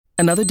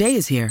Another day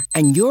is here,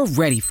 and you're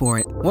ready for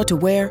it. What to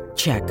wear?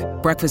 Check.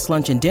 Breakfast,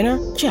 lunch, and dinner?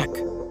 Check.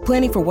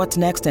 Planning for what's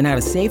next and how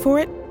to save for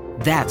it?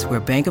 That's where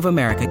Bank of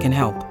America can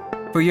help.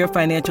 For your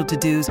financial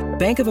to-dos,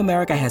 Bank of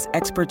America has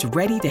experts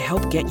ready to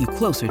help get you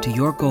closer to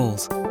your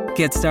goals.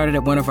 Get started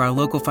at one of our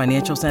local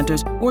financial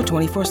centers or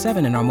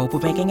 24/7 in our mobile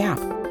banking app.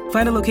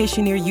 Find a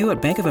location near you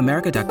at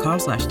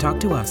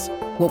bankofamerica.com/talktous.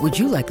 What would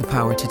you like the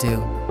power to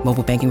do?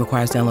 Mobile banking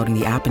requires downloading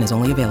the app and is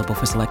only available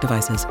for select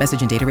devices.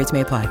 Message and data rates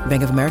may apply.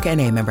 Bank of America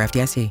N.A., member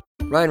FDIC.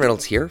 Ryan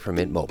Reynolds here from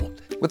Mint Mobile.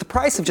 With the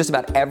price of just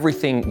about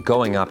everything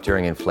going up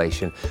during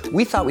inflation,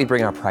 we thought we'd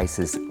bring our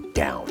prices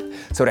down.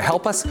 So to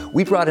help us,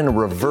 we brought in a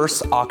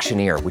reverse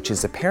auctioneer, which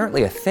is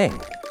apparently a thing.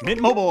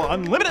 Mint Mobile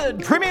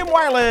Unlimited Premium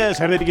Wireless.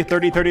 How to get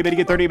 30, 30, bit to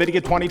get 30, bit to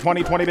get 20,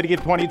 20, 20, bit to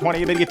get 20,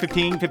 20, bit to get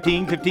 15,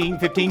 15, 15,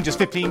 15, just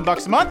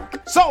 $15 a month?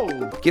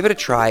 Sold! Give it a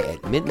try at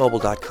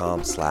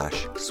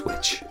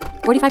mintmobile.com/switch.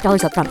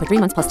 $45 up front for 3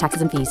 months plus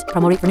taxes and fees.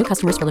 Promo rate for new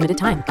customers for limited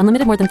time.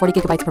 Unlimited more than 40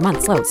 gigabytes per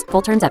month. Slows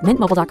full terms at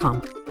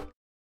mintmobile.com.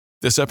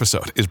 This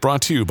episode is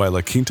brought to you by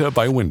La Quinta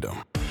by Wyndham.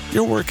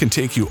 Your work can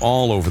take you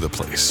all over the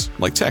place,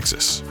 like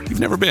Texas.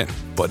 You've never been,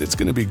 but it's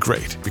going to be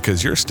great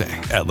because you're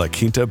staying at La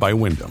Quinta by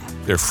Wyndham.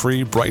 Their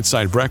free Bright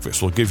Side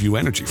breakfast will give you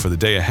energy for the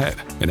day ahead.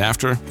 And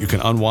after, you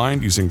can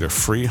unwind using their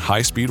free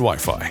high-speed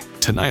Wi-Fi.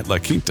 Tonight, La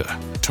Quinta.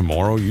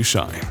 Tomorrow, you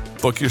shine.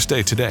 Book your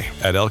stay today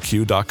at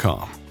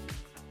lq.com.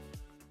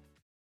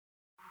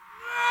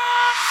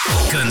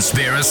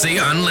 Conspiracy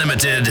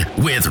Unlimited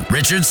with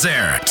Richard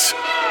Syrett.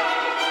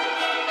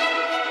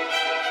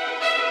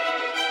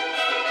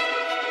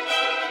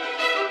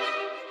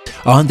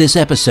 On this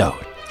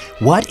episode,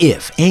 what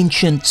if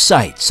ancient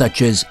sites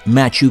such as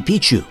Machu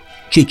Picchu,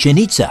 Chichen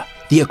Itza,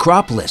 the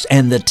Acropolis,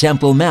 and the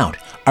Temple Mount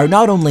are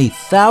not only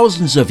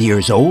thousands of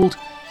years old,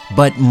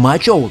 but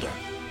much older?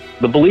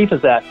 The belief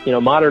is that,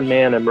 modern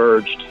man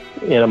emerged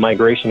in a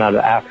migration out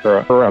of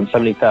Africa around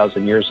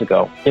 70,000 years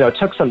ago. It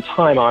took some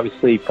time,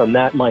 obviously, from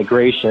that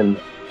migration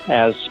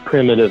as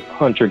primitive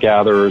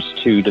hunter-gatherers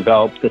to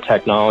develop the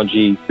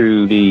technology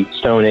through the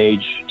Stone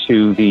Age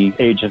to the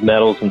Age of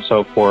Metals and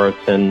so forth,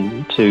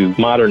 and to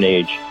modern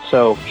age.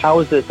 So how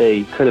is it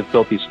they could have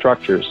built these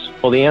structures?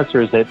 Well, the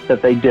answer is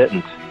that they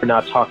didn't. We're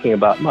not talking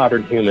about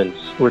modern humans.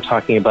 We're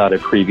talking about a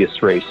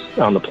previous race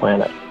on the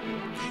planet.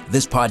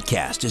 This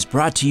podcast is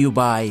brought to you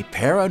by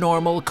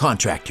Paranormal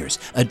Contractors,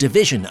 a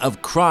division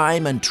of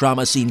crime and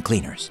trauma scene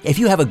cleaners. If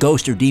you have a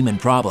ghost or demon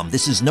problem,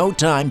 this is no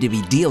time to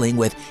be dealing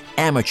with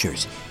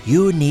amateurs.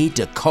 You need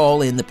to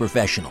call in the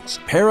professionals.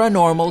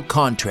 Paranormal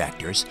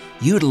Contractors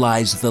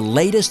utilize the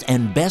latest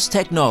and best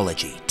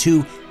technology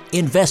to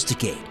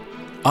investigate,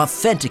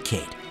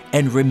 authenticate,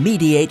 and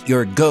remediate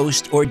your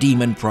ghost or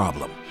demon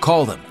problem.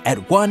 Call them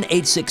at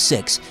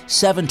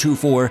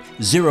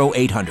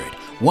 1-866-724-0800.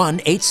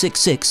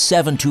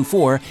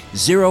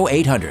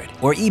 1-866-724-0800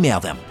 or email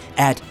them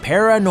at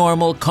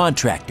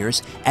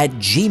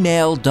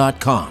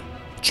paranormalcontractors@gmail.com.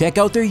 Check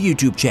out their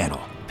YouTube channel,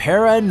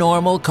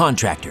 Paranormal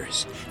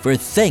Contractors, for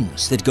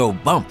things that go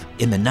bump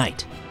in the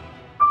night.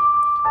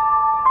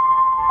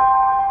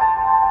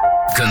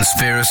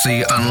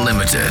 Conspiracy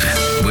Unlimited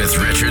with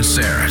Richard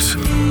Syrett.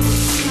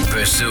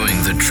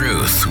 Pursuing the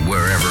truth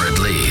wherever it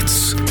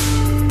leads.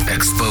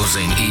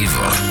 Exposing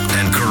evil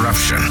and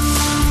corruption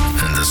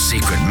and the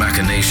secret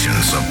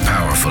machinations of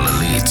powerful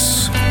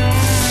elites.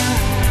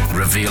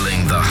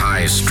 Revealing the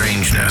high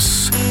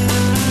strangeness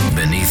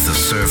beneath the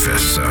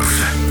surface of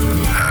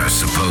our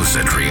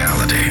supposed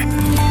reality.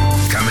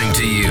 Coming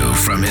to you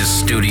from his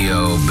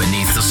studio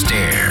beneath the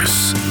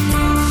stairs,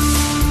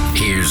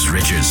 here's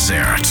Richard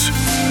Syrett.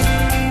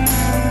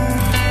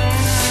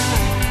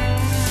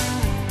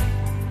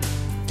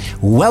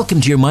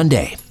 Welcome to your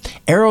Monday.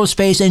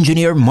 Aerospace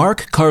engineer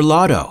Mark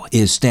Carlotto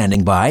is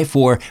standing by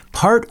for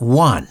part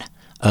 1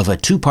 of a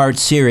 2-part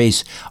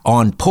series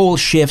on pole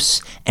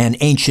shifts and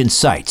ancient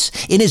sites.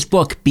 In his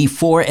book,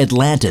 Before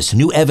Atlantis,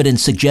 New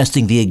Evidence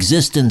Suggesting the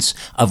Existence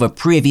of a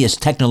Previous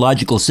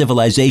Technological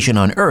Civilization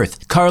on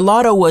Earth,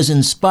 Carlotto was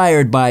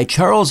inspired by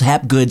Charles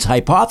Hapgood's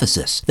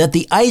hypothesis that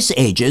the ice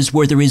ages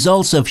were the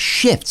results of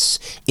shifts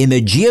in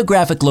the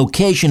geographic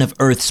location of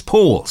Earth's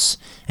poles.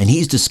 And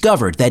he's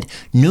discovered that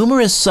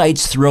numerous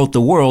sites throughout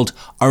the world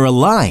are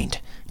aligned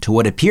to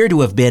what appear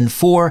to have been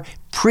 4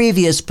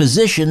 previous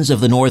positions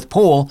of the North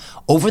Pole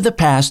over the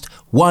past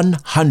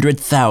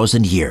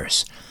 100,000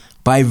 years.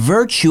 By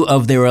virtue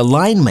of their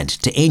alignment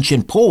to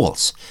ancient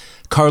poles,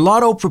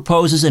 Carlotto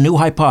proposes a new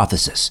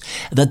hypothesis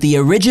that the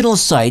original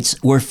sites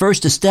were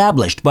first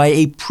established by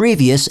a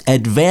previous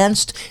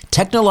advanced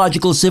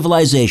technological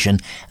civilization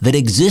that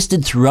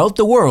existed throughout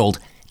the world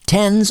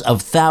tens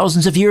of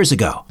thousands of years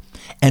ago,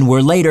 and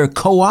were later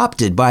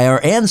co-opted by our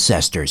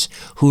ancestors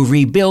who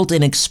rebuilt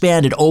and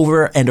expanded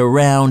over and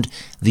around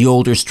the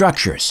older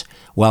structures,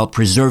 while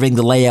preserving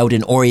the layout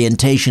and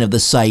orientation of the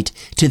site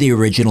to the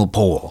original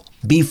pole.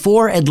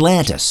 Before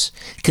Atlantis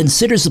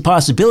considers the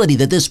possibility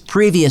that this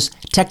previous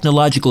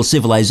technological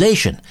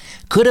civilization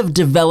could have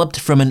developed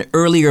from an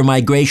earlier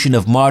migration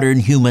of modern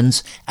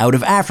humans out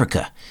of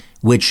Africa,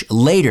 which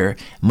later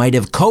might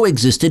have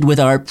coexisted with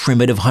our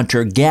primitive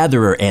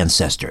hunter-gatherer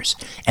ancestors,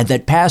 and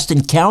that past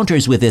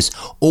encounters with this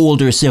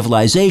older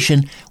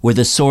civilization were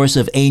the source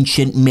of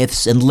ancient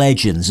myths and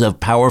legends of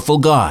powerful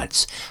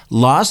gods,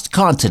 lost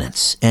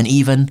continents, and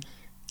even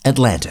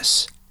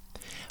Atlantis.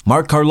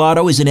 Mark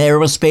Carlotto is an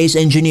aerospace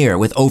engineer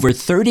with over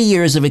 30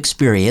 years of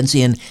experience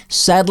in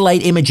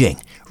satellite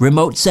imaging,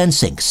 remote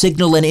sensing,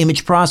 signal and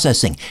image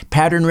processing,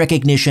 pattern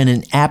recognition,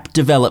 and app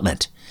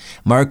development.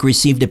 Mark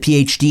received a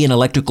PhD in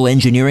electrical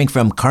engineering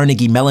from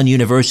Carnegie Mellon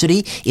University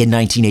in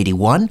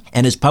 1981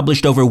 and has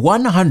published over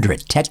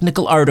 100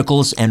 technical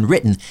articles and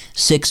written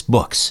 6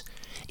 books.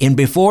 In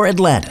Before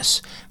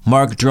Atlantis,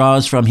 Mark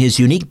draws from his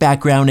unique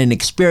background and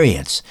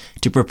experience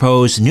to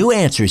propose new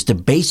answers to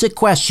basic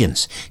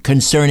questions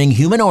concerning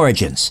human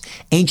origins,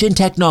 ancient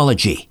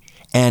technology,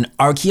 and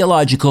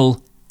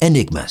archaeological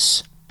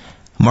enigmas.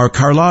 Mark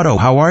Carlotto,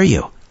 how are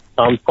you?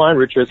 I'm fine,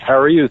 Richard. How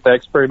are you?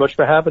 Thanks very much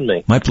for having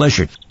me. My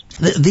pleasure.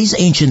 These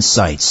ancient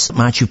sites,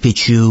 Machu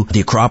Picchu,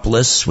 the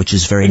Acropolis, which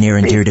is very near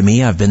and dear to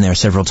me. I've been there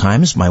several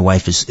times. My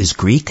wife is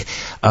Greek.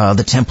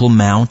 The Temple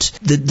Mount.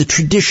 The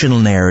traditional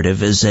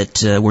narrative is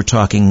that we're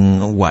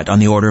talking, on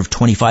the order of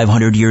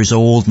 2,500 years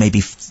old, maybe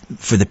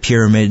for the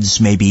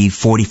pyramids, maybe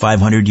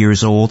 4,500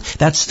 years old.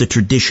 That's the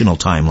traditional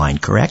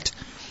timeline, correct?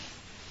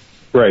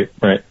 Right.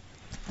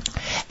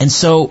 And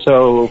so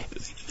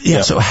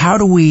how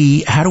do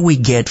we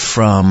get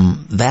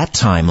from that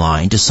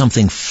timeline to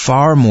something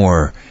far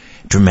more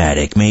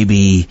dramatic?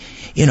 Maybe,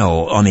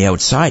 on the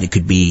outside it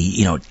could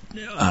be,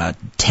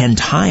 10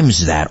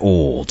 times that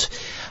old.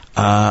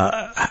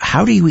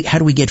 How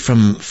do we get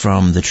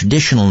from the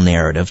traditional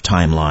narrative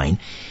timeline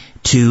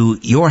to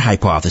your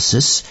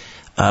hypothesis,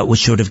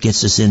 which sort of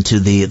gets us into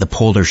the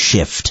polar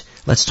shift?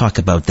 Let's talk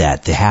about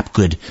that, the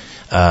Hapgood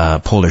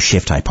polar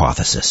shift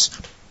hypothesis.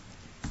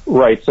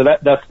 Right. So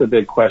that's the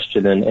big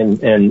question,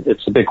 and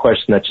it's a big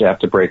question that you have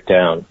to break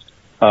down.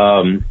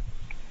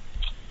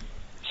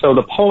 So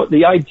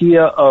the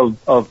idea of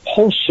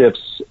pole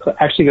shifts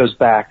actually goes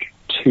back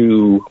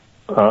to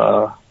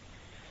the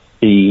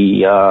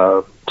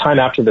time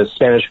after the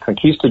Spanish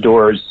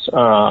conquistadors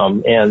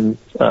and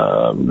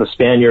the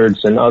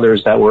Spaniards and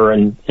others that were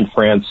in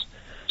France,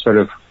 sort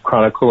of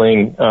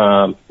chronicling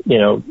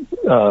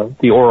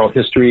the oral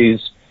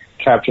histories,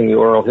 capturing the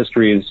oral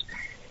histories,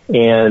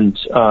 and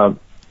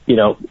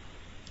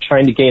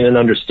trying to gain an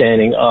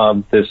understanding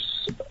of this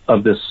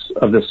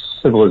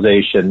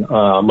civilization,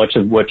 much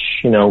of which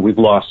we've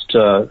lost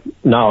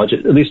knowledge,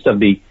 at least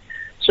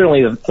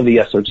certainly of the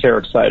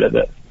esoteric side of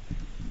it.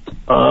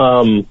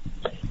 One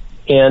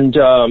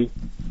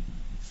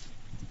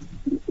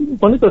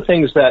of the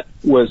things that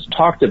was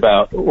talked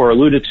about or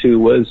alluded to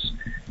was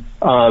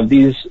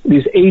these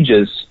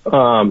ages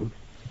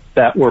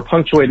that were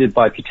punctuated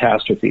by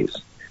catastrophes,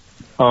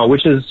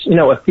 which is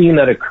a theme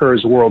that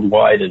occurs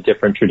worldwide in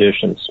different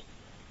traditions.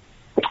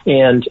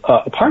 And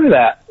a part of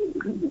that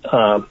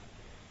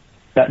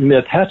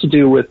myth has to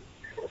do with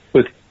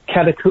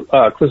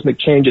cataclysmic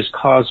changes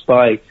caused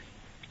by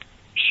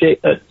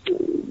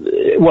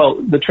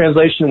the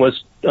translation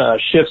was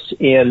shifts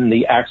in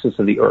the axis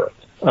of the Earth.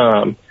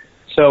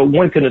 So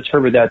one could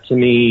interpret that to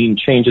mean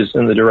changes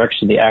in the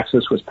direction the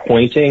axis was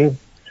pointing.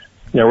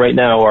 Right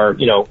now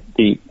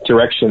the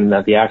direction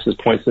that the axis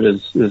points at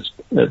is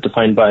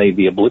defined by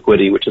the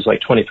obliquity, which is like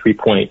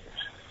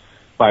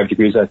 23.5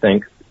 degrees, I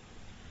think.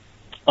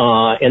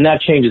 And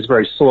that changes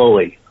very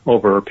slowly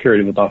over a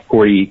period of about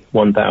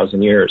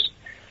 41,000 years.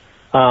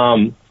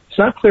 It's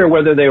not clear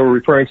whether they were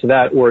referring to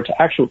that or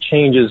to actual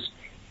changes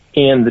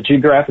in the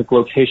geographic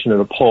location of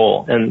the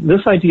pole. And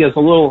this idea is a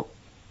little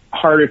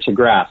harder to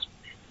grasp.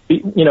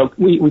 We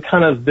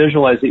kind of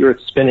visualize the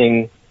Earth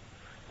spinning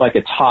like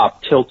a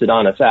top tilted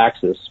on its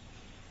axis.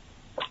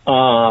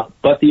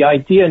 But the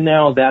idea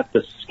now that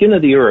the skin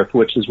of the Earth,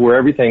 which is where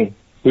everything,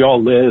 we all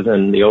live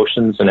and the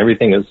oceans and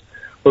everything is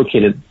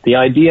located, the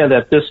idea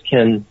that this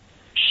can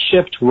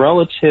shift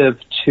relative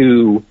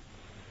to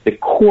the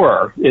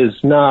core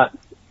is not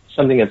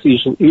something that's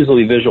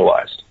easily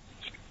visualized.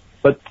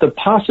 But the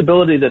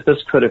possibility that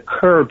this could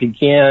occur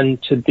began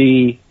to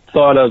be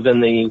thought of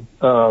in the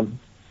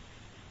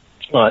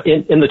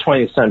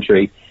 20th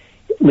century,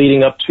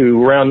 leading up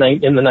to around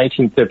in the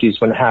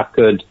 1950s when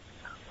Hapgood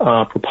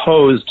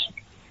proposed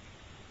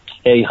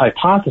a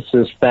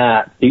hypothesis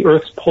that the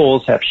Earth's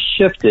poles have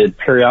shifted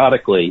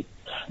periodically.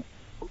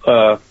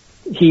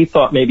 He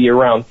thought maybe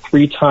around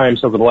 3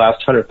 times over the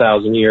last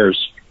 100,000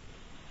 years,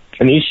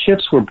 and these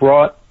shifts were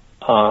brought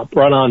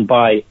on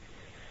by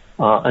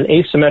an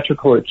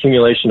asymmetrical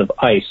accumulation of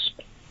ice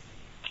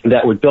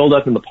that would build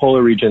up in the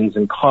polar regions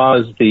and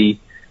cause the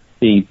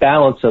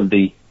balance of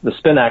the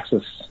spin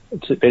axis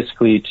to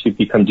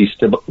become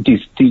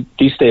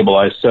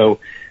destabilized. So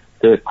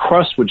the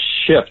crust would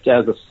shift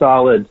as a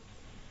solid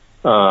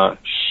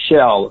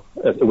shell.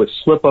 It would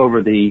slip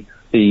over the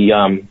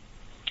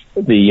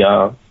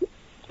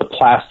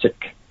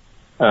plastic,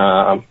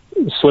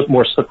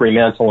 more slippery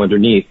mantle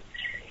underneath,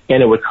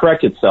 and it would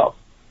correct itself.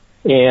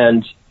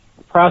 And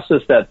the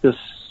process that this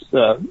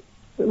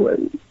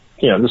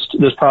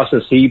this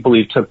process he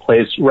believed took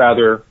place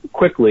rather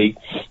quickly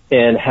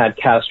and had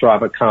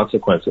catastrophic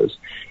consequences,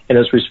 and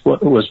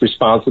was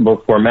responsible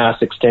for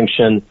mass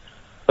extinction,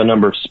 a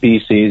number of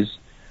species,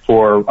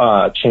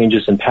 for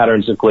changes in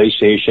patterns of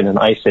glaciation and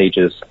ice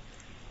ages,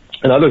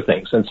 and other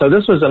things. And so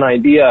this was an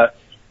idea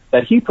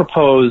that he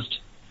proposed,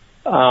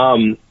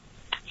 not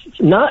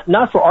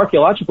for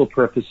archaeological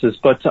purposes,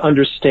 but to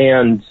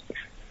understand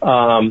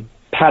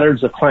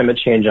patterns of climate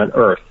change on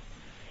Earth.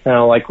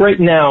 Now, like right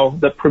now,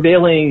 the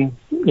prevailing,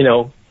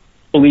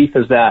 belief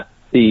is that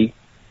the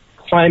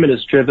climate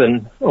is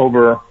driven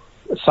over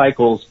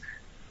cycles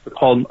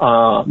called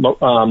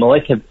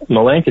Milankovitch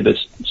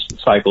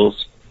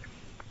cycles,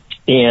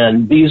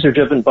 and these are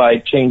driven by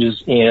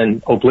changes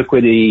in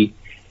obliquity,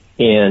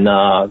 in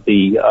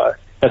the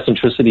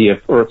eccentricity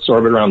of Earth's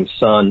orbit around the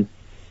sun,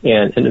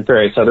 and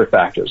various other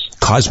factors.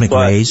 Cosmic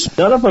rays.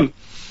 None of them.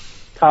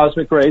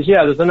 Cosmic rays.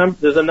 Yeah,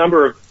 there's a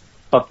number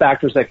of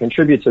factors that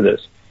contribute to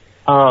this.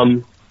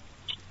 And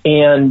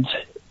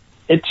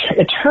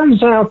it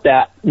turns out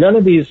that none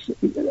of these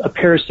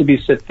appears to be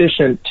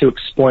sufficient to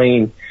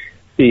explain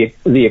the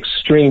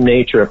extreme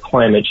nature of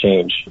climate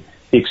change,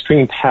 the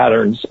extreme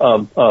patterns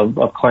of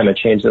climate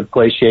change, of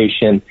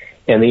glaciation,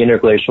 and the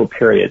interglacial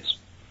periods.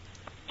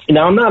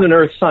 Now, I'm not an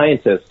Earth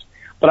scientist,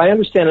 but I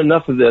understand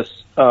enough of this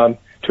to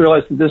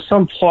realize that there's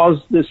some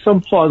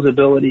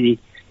plausibility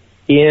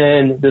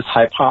in this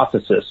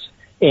hypothesis.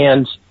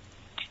 And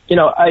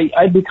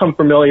I'd become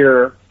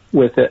familiar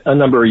with it a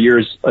number of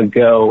years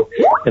ago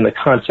in the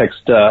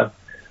context,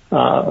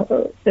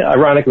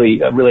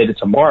 ironically related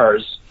to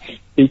Mars,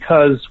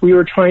 because we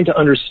were trying to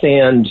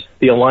understand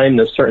the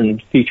alignment of certain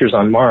features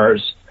on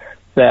Mars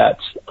that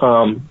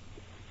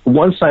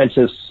one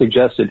scientist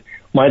suggested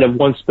might have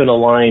once been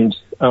aligned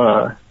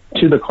to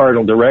the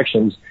cardinal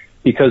directions,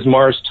 because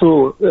Mars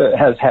too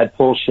has had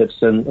pole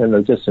shifts in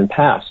the distant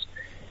past.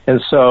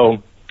 And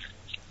so,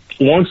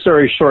 long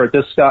story short,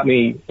 this got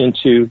me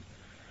into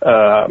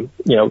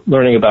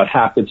learning about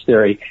Hapgood's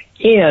theory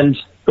and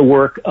the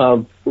work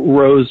of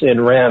Rose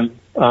and Rand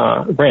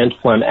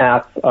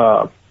Flem-Ath,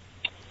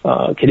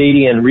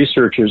 Canadian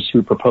researchers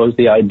who proposed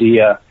the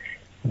idea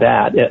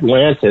that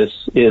Atlantis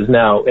is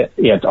now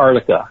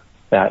Antarctica,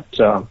 that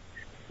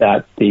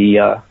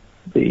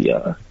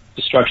the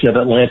destruction of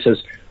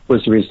Atlantis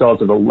was the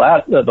result of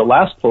the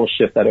last pole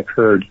shift that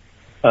occurred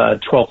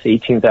 12 to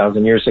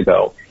 18,000 years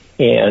ago.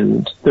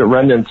 And the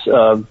remnants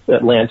of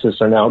Atlantis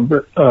are now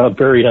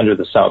buried under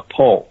the South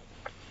Pole.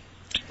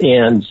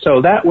 And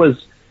so that was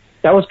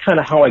kind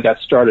of how I got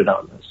started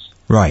on this.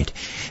 Right.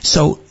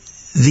 So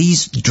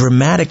these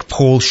dramatic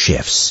pole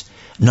shifts,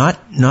 not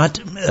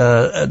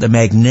the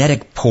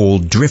magnetic pole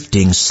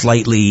drifting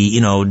slightly,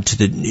 to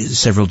the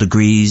several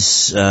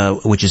degrees,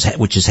 which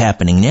is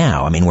happening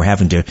now. I mean, we're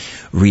having to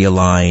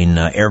realign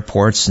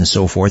airports and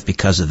so forth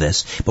because of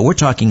this. But we're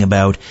talking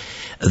about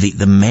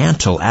the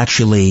mantle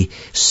actually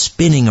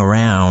spinning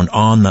around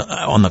on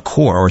the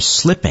core, or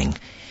slipping,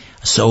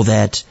 so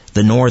that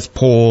the North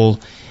Pole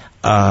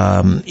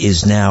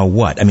is now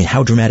what? I mean,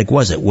 how dramatic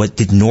was it? What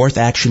did North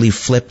actually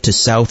flip to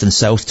South and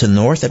South to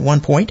North at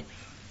one point?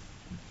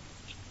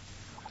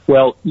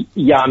 Well,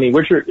 yeah, I mean,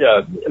 Richard,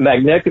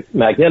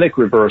 magnetic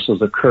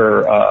reversals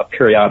occur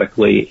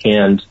periodically,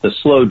 and the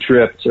slow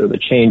drift, or the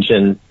change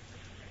in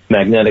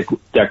magnetic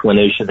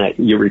declination that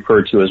you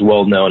referred to, is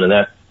well known,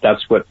 and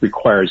that's what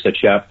requires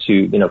that you have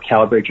to,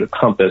 calibrate your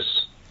compass.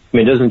 I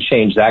mean, it doesn't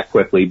change that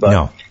quickly,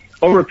 but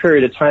over a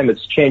period of time,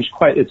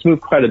 it's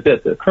moved quite a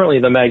bit. Currently,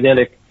 the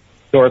magnetic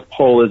North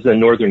Pole is in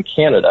northern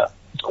Canada.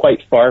 It's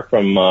quite far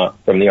from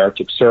the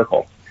Arctic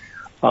Circle.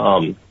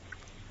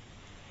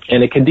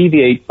 And it can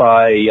deviate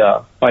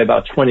by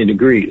about 20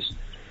 degrees.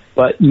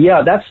 But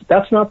yeah,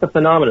 that's not the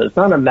phenomenon. It's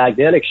not a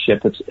magnetic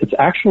shift. It's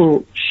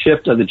actual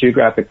shift of the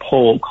geographic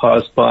pole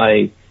caused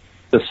by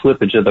the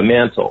slippage of the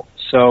mantle.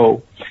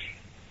 So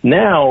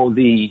now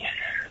the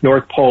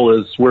North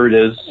Pole is where it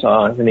is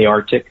in the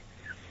Arctic.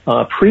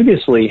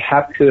 Previously,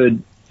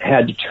 Hapgood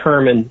had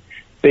determined,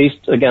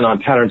 based again on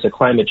patterns of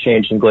climate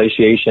change and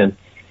glaciation,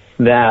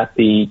 that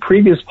the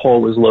previous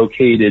pole was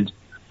located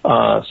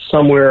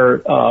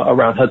somewhere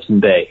around Hudson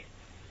Bay.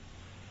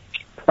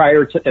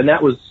 And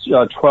that was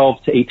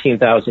 12 to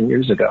 18,000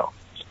 years ago.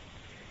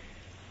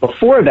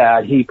 Before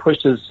that, he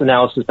pushed his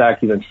analysis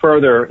back even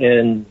further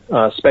and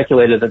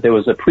speculated that there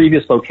was a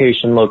previous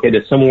location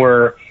located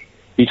somewhere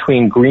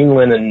between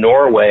Greenland and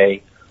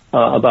Norway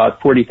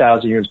about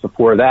 40,000 years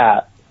before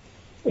that.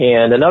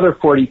 And another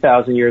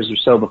 40,000 years or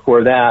so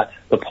before that,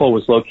 the pole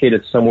was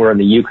located somewhere in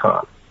the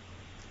Yukon.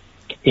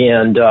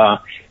 And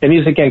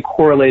these again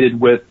correlated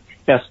with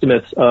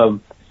estimates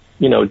of,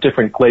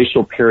 different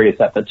glacial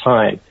periods at the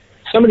time.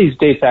 Some of these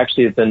dates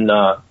actually have been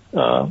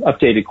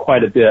updated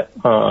quite a bit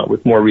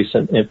with more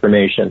recent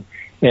information,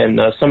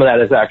 and some of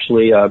that is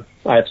actually I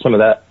have some of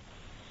that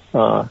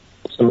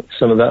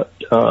some of that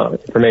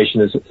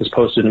information is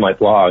posted in my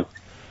blog.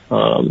 A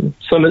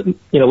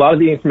lot of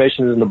the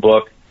information is in the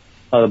book.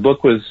 The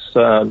book was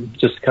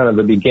just kind of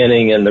the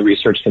beginning, and the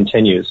research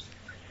continues.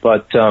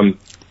 But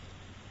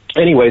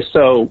anyway,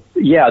 so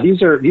yeah,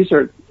 these are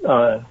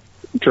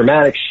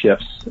dramatic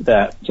shifts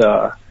that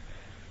are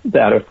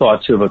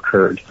thought to have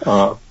occurred,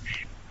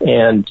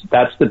 and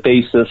that's the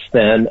basis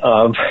then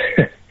of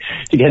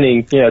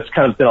getting. It's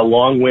kind of been a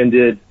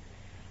long-winded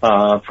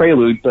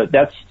prelude, but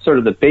that's sort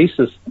of the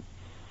basis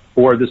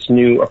for this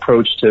new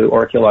approach to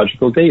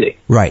archaeological dating.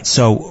 Right.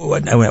 So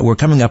we're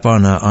coming up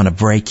on a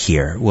break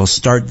here. We'll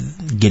start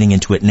getting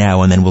into it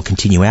now, and then we'll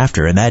continue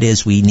after. And that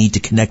is, we need to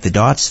connect the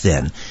dots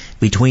then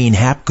between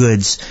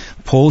Hapgood's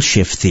pole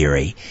shift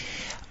theory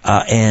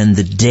and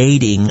the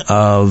dating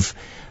of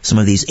some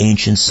of these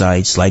ancient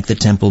sites like the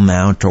Temple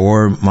Mount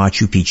or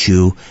Machu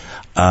Picchu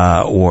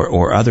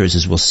or others,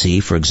 as we'll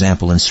see, for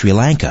example, in Sri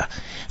Lanka.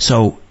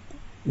 So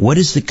what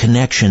is the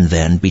connection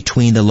then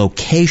between the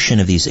location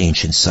of these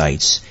ancient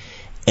sites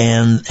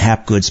and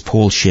Hapgood's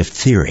pole shift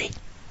theory?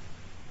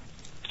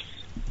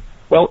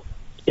 Well,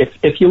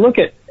 if you look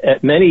at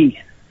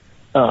many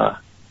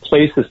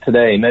places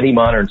today, many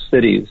modern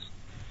cities,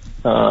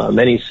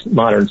 many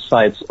modern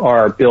sites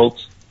are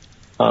built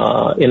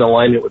in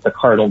alignment with the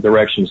cardinal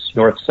directions,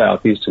 north,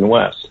 south, east, and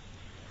west.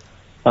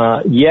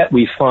 Yet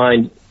we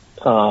find,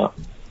 but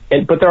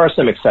there are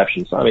some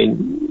exceptions. I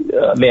mean,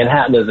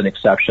 Manhattan is an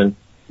exception.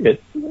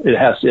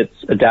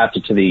 It's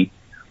adapted to the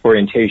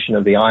orientation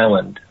of the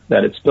island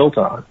that it's built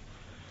on.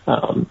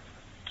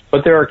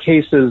 But there are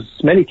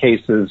many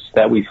cases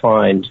that we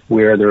find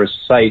where there are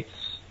sites,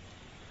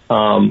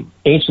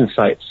 ancient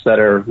sites that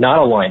are not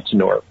aligned to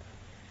north.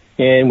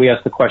 And we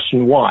ask the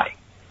question, why?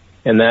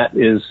 And that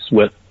is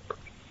what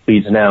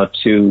leads now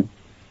to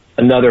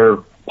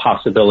another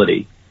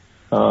possibility.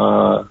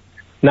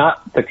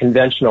 Not the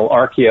conventional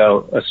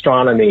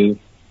archaeoastronomy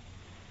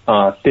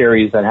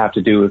theories that have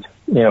to do with,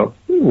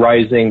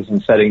 risings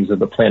and settings of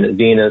the planet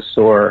Venus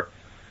or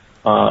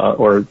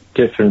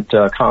different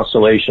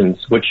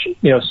constellations, which,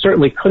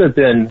 certainly could have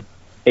been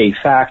a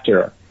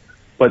factor.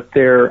 But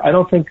I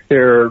don't think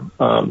the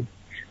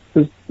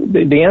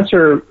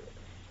answer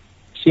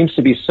seems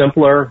to be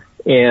simpler,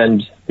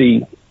 and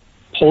the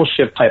pole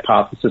shift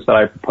hypothesis that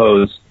I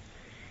propose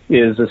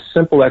is a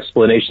simple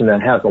explanation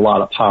that has a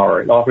lot of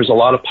power. It offers a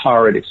lot of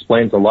power. It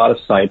explains a lot of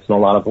sites and a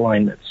lot of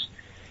alignments.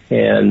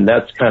 And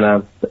that's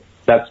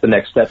the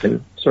next step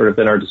in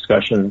our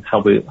discussion,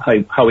 how we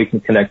can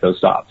connect those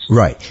dots.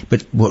 Right.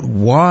 But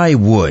why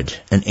would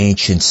an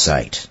ancient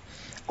site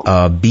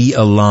be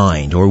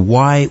aligned, or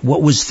what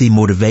was the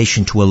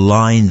motivation to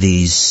align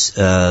these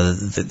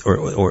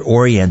or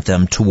orient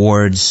them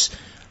towards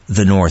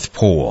the North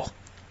Pole?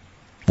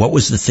 What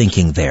was the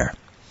thinking there?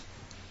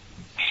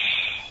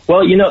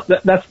 Well,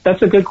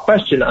 that's a good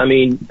question. I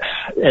mean,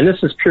 and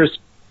this is pure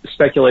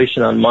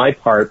speculation on my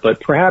part, but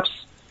perhaps,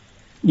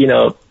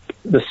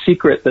 the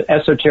secret, the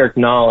esoteric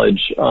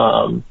knowledge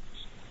of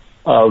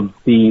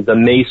the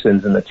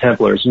Masons and the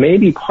Templars,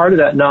 maybe part of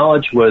that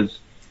knowledge was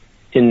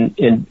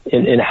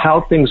in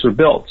how things were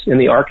built, in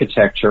the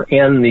architecture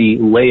and the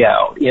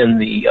layout, in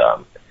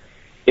the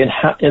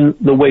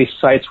way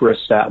sites were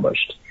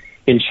established.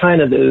 In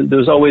China, there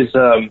was always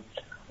a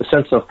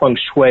sense of feng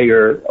shui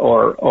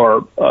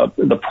or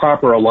the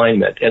proper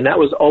alignment, and that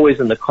was always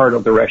in the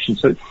cardinal direction.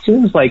 So it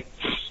seems like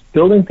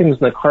building things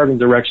in the cardinal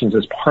directions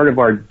is part of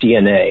our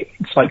DNA.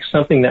 It's like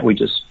something that we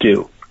just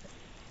do.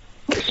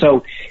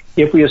 So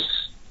if we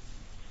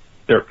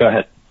go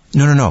ahead.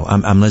 No.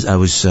 I'm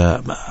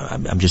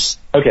just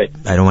okay.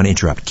 I don't want to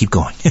interrupt. Keep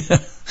going.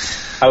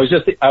 I was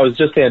just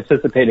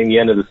anticipating the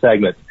end of the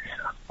segment.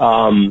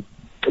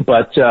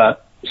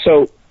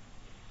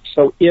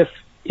 So if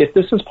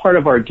this is part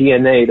of our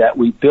DNA that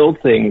we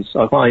build things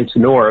aligned to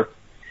north,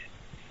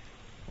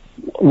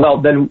 well,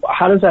 then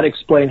how does that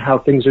explain how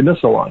things are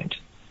misaligned?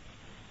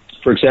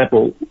 For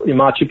example, in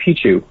Machu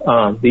Picchu,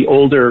 the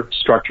older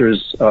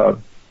structures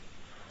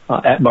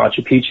at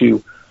Machu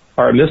Picchu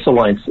are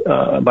misaligned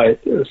by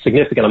a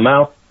significant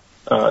amount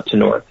to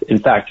north. In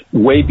fact,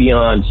 way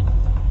beyond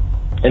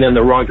and in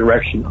the wrong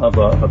direction of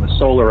a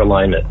solar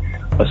alignment,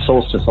 a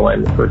solstice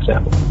alignment, for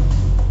example.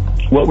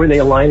 What were they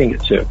aligning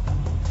it to?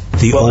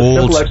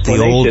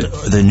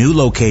 The new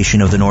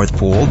location of the North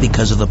Pole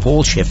because of the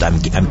pole shift.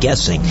 I'm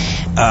guessing.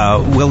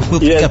 We'll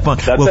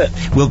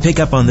pick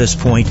up on this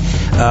point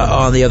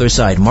on the other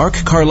side. Mark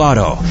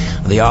Carlotto,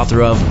 the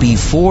author of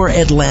Before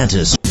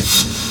Atlantis.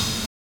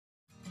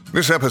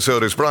 This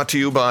episode is brought to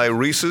you by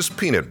Reese's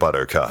Peanut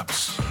Butter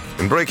Cups.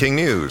 In breaking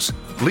news,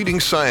 leading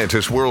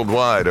scientists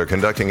worldwide are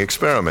conducting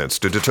experiments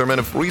to determine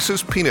if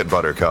Reese's Peanut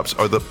Butter Cups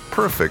are the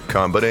perfect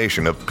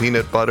combination of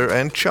peanut butter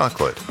and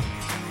chocolate.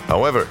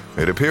 However,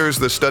 it appears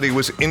the study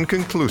was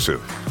inconclusive,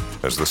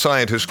 as the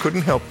scientists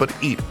couldn't help but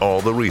eat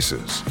all the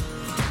Reese's.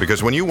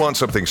 Because when you want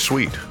something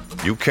sweet,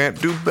 you can't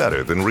do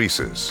better than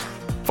Reese's.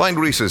 Find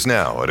Reese's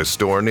now at a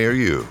store near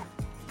you.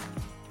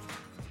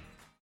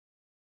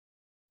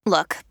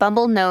 Look,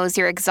 Bumble knows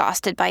you're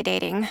exhausted by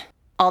dating.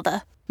 All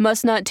the,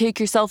 must not take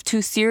yourself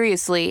too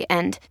seriously,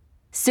 and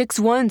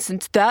 6'1"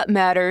 since that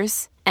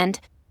matters, and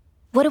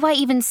what do I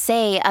even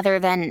say other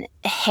than,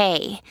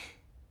 hey?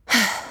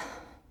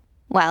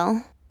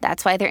 Well,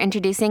 that's why they're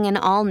introducing an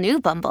all-new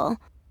Bumble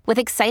With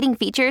exciting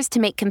features to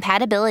make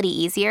compatibility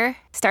easier,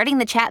 starting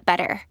the chat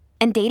better,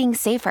 and dating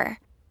safer.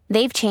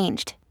 They've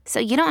changed,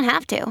 so you don't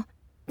have to.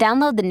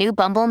 Download the new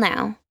Bumble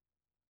now.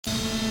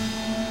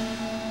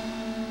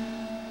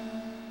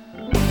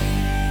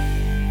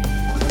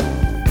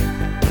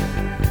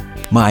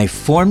 My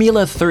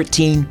Formula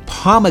 13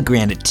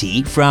 pomegranate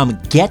tea from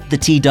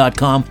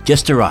getthetea.com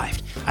just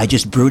arrived. I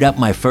just brewed up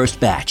my first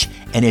batch.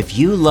 And if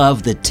you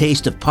love the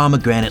taste of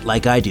pomegranate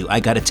like I do, I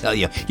gotta tell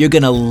you, you're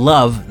gonna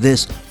love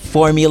this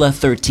Formula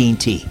 13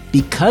 tea.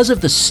 Because of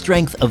the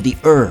strength of the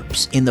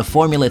herbs in the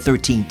Formula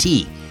 13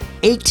 tea,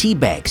 8 tea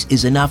bags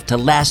is enough to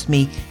last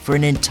me for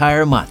an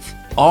entire month.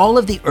 All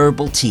of the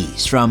herbal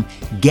teas from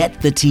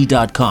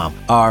getthetea.com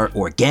are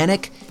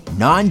organic,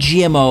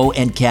 non-GMO,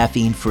 and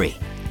caffeine-free.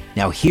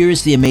 Now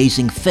here's the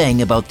amazing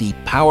thing about the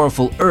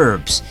powerful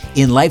herbs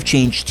in Life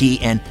Change Tea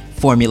and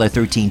Formula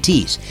 13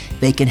 teas.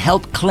 They can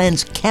help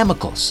cleanse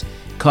chemicals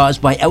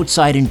caused by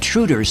outside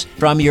intruders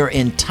from your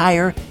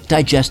entire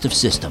digestive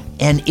system.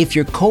 And if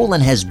your colon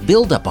has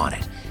buildup on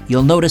it,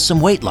 you'll notice some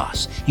weight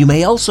loss. You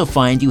may also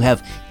find you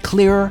have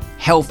clearer,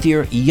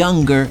 healthier,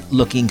 younger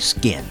looking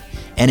skin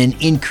and an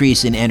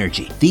increase in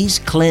energy. These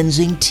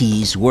cleansing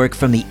teas work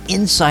from the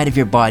inside of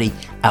your body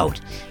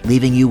out,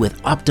 leaving you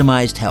with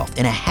optimized health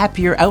and a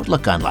happier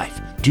outlook on life.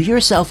 Do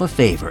yourself a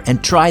favor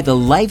and try the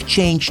Life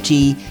Change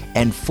Tea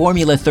and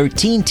Formula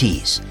 13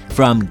 teas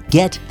from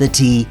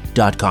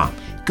getthetea.com.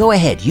 Go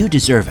ahead, you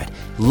deserve it.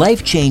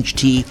 Life Change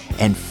Tea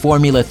and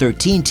Formula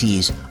 13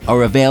 teas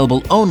are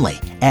available only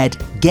at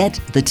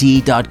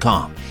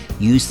getthetea.com.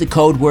 Use the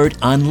code word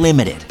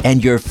UNLIMITED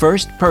and your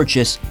first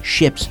purchase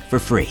ships for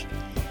free.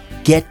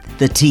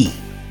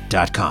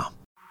 getthetea.com.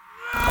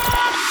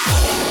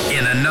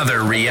 In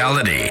another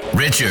reality,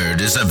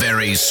 Richard is a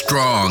very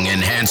strong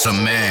and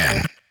handsome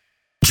man.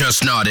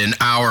 Just not in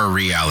our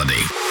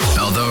reality.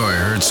 Although I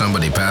heard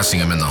somebody passing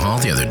him in the hall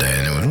the other day,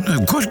 and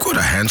it was, what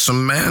a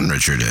handsome man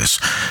Richard is.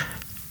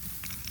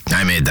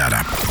 I made that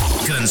up.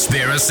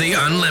 Conspiracy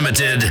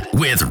Unlimited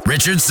with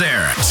Richard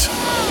Syrett.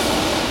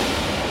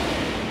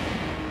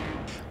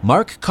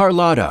 Mark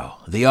Carlotto,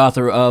 the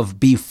author of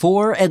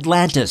Before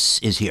Atlantis,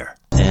 is here.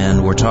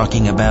 And we're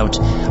talking about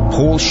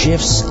pole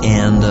shifts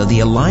and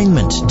the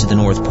alignment to the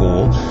North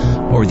Pole,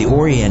 or the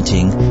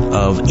orienting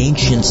of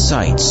ancient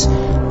sites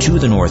to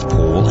the North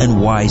Pole,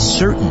 and why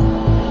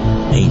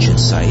certain ancient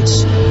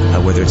sites,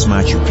 whether it's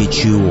Machu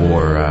Picchu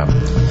or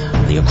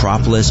the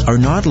Acropolis, are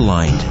not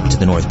aligned to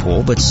the North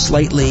Pole, but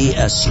slightly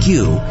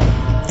askew.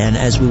 And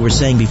as we were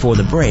saying before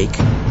the break,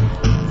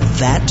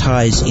 that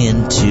ties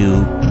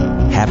into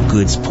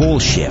Hapgood's pole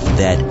shift,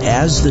 that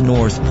as the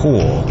North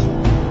Pole,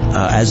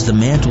 as the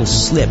mantle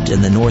slipped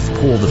and the North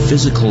Pole, the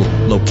physical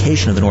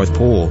location of the North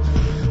Pole,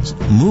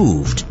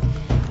 moved,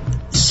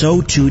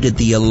 so too did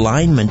the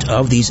alignment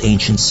of these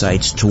ancient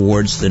sites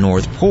towards the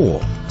North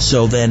Pole.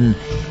 So then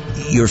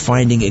you're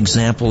finding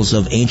examples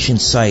of ancient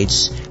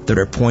sites that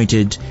are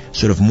pointed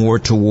sort of more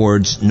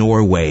towards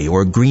Norway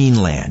or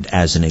Greenland,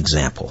 as an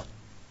example.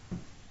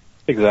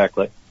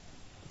 Exactly.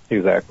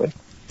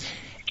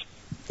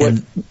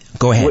 And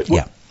go ahead.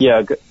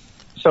 Yeah.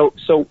 So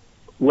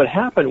what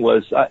happened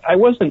was I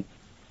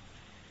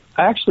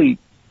actually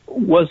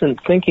wasn't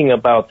thinking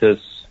about this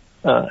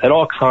at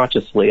all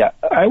consciously.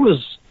 I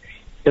was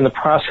in the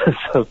process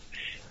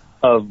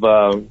of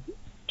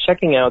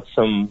checking out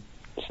some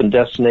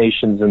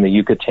destinations in the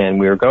Yucatan.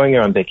 We were going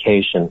there on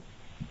vacation,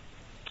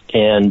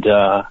 and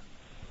I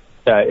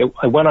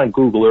went on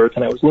Google Earth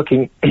and I was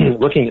looking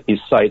at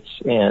these sites,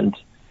 and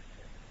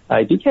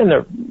I began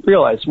to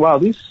realize, wow,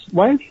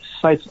 why are these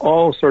sites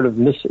all sort of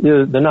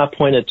they're not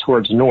pointed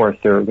towards north.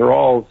 They're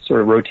all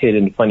sort of rotated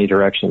in funny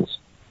directions.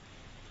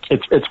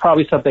 It's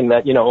probably something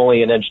that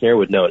only an engineer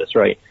would notice,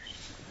 right?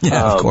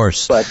 Yeah, of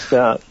course.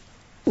 But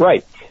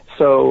right.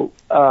 So,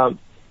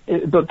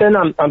 but then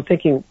I'm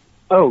thinking,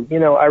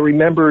 I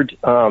remembered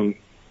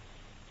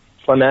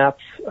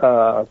Flamat's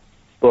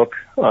book,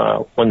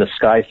 When the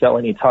Sky Fell,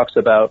 and he talks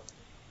about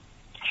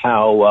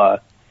how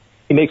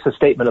he makes a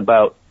statement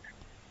about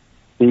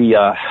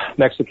the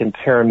Mexican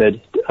pyramid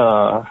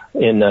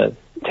in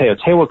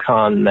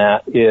Teotihuacan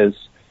that is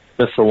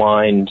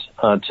misaligned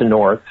to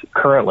north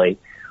currently.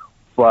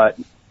 But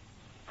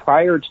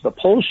prior to the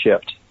pole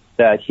shift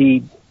that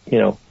he,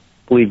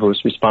 believed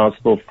was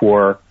responsible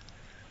for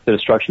the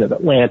destruction of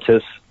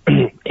Atlantis,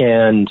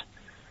 and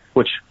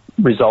which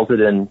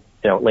resulted in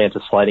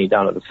Atlantis sliding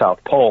down to the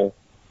South Pole,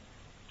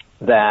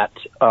 that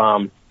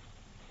the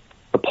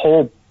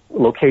pole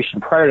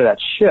location prior to that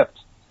shift,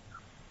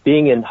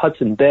 being in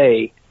Hudson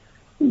Bay,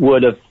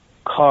 would have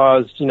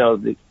caused,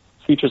 the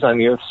features on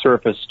the Earth's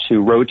surface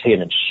to rotate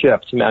and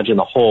shift. Imagine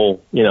the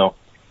whole,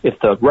 if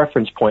the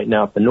reference point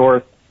now at the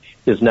north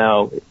is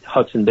now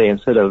Hudson Bay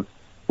instead of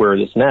where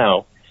it is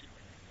now,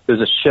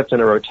 there's a shift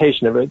and a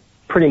rotation of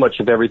pretty much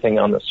of everything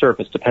on the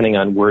surface, depending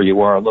on where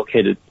you are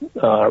located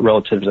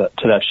relative to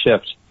that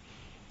shift.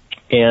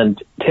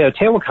 And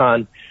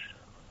Teotihuacan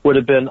would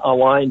have been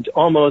aligned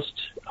almost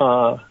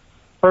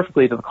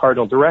perfectly to the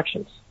cardinal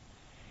directions.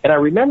 And I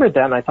remembered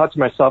that, and I thought to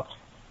myself,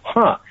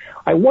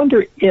 I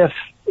wonder if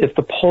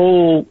the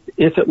pole,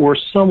 if it were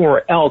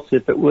somewhere else,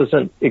 if it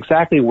wasn't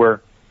exactly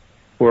where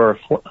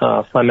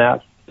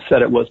Flamet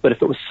said it was, but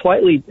if it was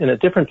slightly in a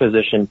different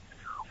position,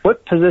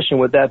 what position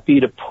would that be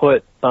to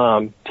put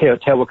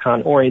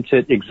Teotihuacan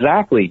oriented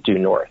exactly due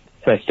north?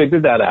 And I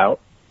figured that out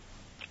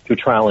through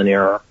trial and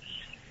error.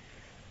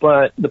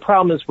 But the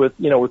problem is with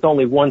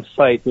only one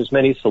site, there's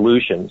many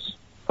solutions.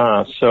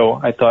 So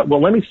I thought,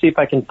 well, let me see if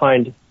I can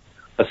find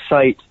a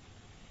site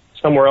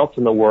somewhere else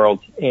in the world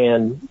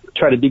and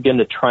try to begin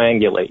to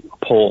triangulate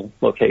a pole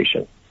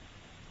location.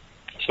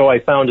 So I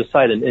found a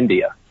site in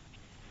India.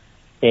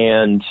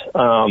 And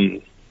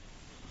then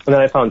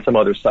I found some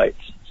other sites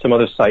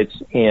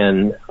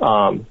in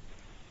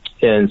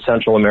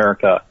Central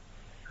America,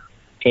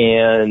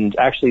 and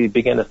actually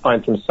began to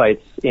find some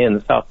sites in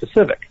the South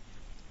Pacific.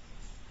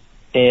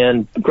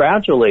 And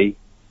gradually,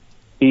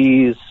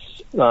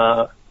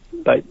 by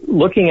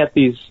looking at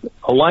these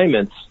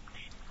alignments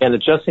and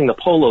adjusting the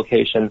pole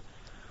location,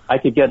 I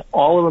could get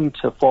all of them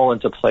to fall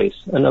into place.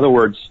 In other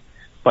words,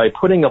 by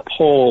putting a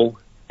pole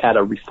at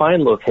a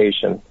refined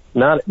location,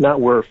 not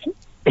where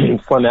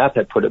Flamet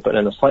had put it, but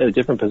in a slightly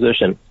different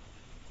position,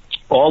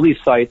 all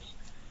these sites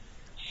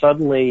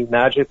suddenly,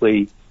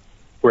 magically,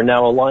 were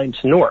now aligned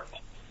to north.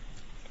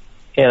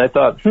 And I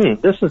thought,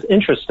 this is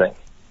interesting.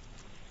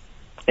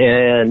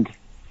 And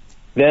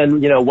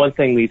then, one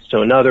thing leads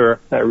to another.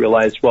 I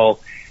realized, well,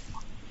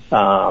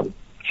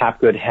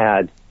 Hapgood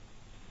had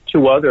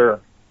two other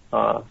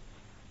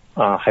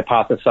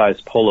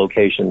hypothesized pole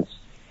locations,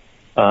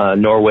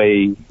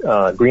 Norway,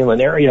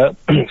 Greenland area,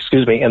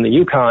 excuse me, and the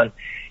Yukon.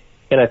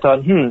 And I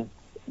thought,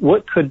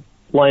 what could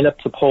line up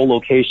to pole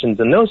locations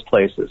in those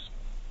places?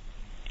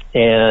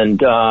 And,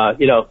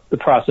 the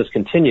process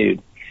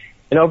continued.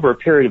 And over a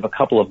period of a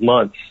couple of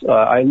months,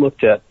 I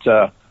looked at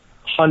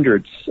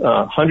hundreds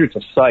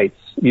of sites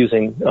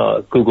using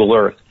Google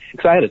Earth,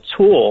 because I had a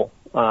tool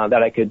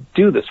that I could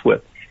do this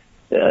with.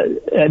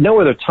 At no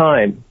other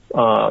time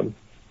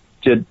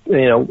did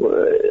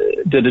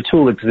a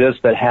tool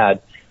exist that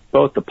had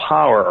both the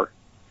power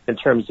in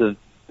terms of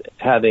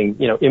having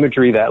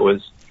imagery that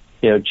was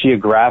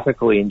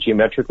geographically and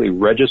geometrically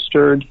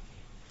registered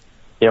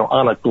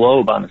on a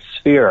globe, on a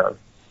sphere,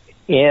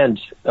 and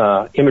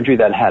imagery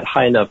that had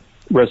high enough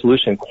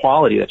resolution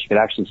quality that you could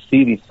actually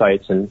see these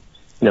sites and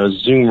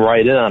zoom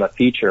right in on a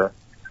feature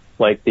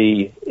like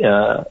the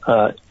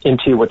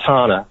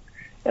Intihuatana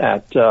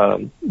at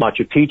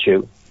Machu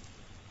Picchu,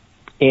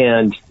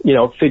 and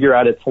figure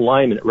out its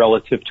alignment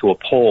relative to a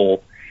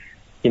pole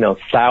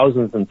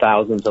thousands and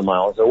thousands of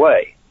miles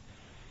away.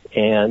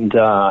 And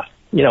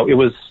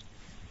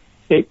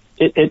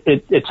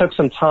it took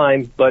some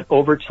time, but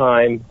over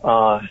time,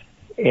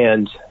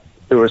 and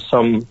there were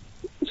some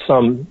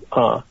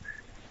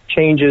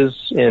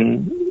changes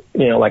in,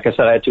 like I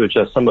said, I had to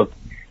adjust some of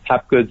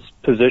Hapgood's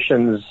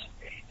positions.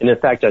 And in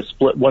fact, I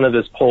split one of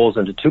his poles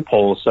into two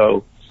poles.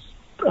 So,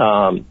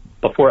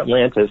 Before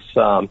Atlantis,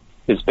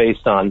 is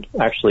based on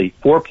actually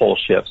 4 pole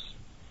shifts,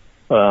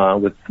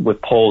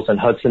 with poles in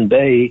Hudson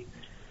Bay,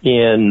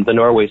 in the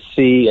Norway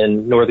Sea,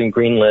 in northern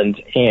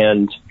Greenland,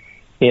 and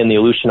in the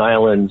Aleutian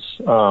Islands,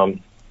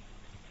 in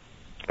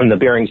the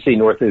Bering Sea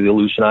north of the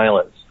Aleutian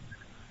Islands.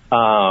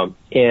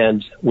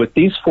 And with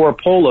these 4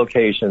 pole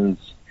locations,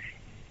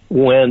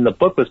 when the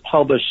book was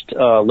published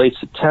late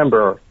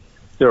September,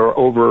 there were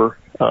over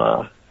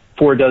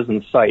 4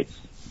 dozen sites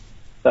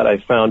that I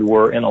found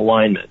were in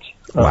alignment.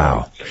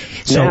 Wow.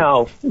 So,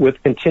 now, with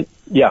I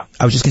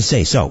was just going to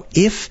say, so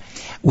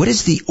what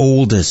is the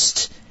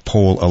oldest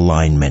pole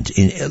alignment?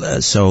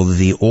 So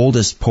the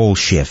oldest pole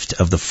shift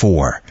of the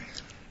 4,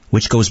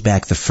 which goes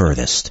back the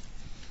furthest?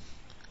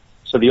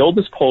 So the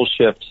oldest pole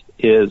shift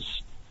is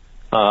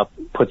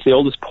puts the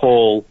oldest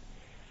pole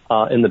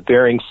in the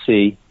Bering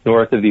Sea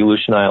north of the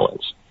Aleutian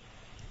Islands.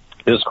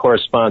 This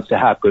corresponds to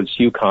Hapgood's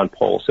Yukon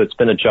pole, so it's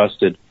been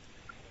adjusted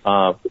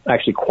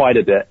actually quite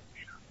a bit.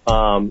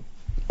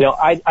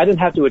 I didn't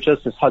have to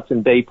adjust this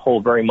Hudson Bay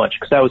pole very much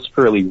because that was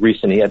fairly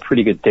recent. He had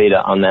pretty good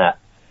data on that.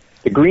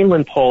 The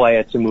Greenland pole I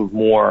had to move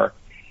more,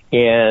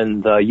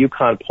 and the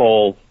Yukon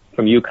pole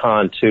from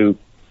Yukon to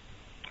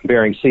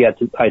Bering Sea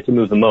I had to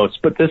move the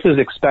most. But this is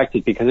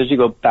expected because as you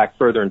go back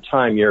further in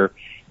time,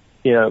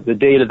 the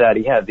data that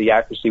he had, the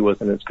accuracy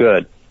wasn't as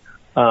good.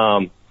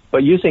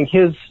 But using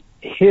his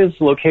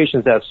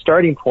locations as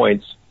starting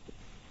points,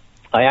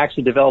 I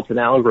actually developed an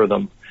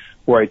algorithm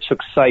where I took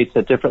sites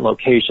at different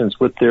locations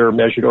with their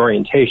measured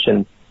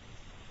orientation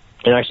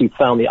and actually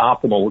found the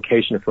optimal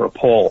location for a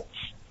pole.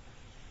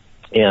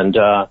 And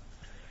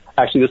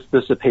actually,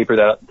 this is a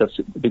paper that's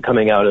be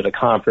coming out at a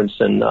conference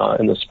in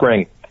the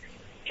spring.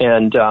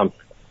 And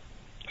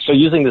so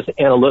using this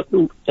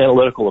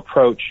analytical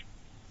approach,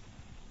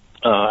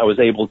 I was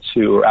able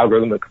to, or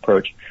algorithmic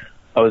approach,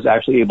 I was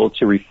actually able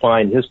to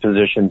refine his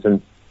positions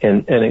and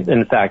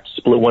in fact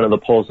split one of the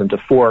poles into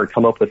 4 and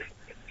come up with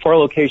 4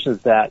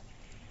 locations that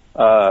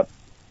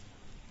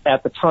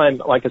at the time,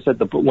 like I said,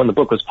 when the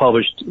book was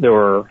published, there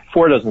were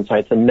 4 dozen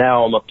sites, and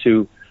now I'm up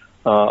to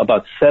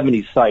about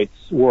 70 sites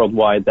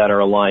worldwide that are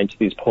aligned to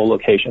these pole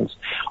locations,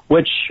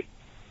 which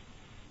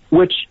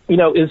which,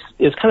 is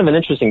kind of an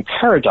interesting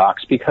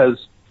paradox,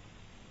 because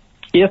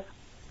if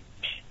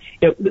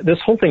this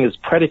whole thing is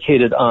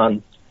predicated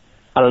on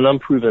an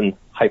unproven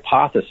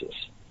hypothesis,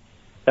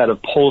 that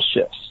of pole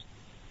shifts.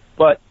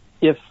 But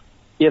if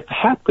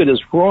Hapgood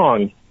is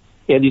wrong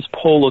and these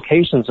pole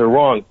locations are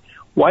wrong,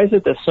 why is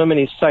it that so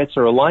many sites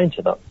are aligned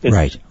to them?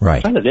 It's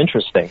right. kind of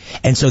interesting.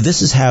 And so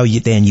this is how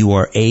you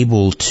are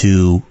able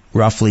to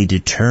roughly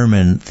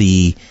determine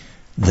the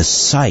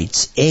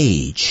site's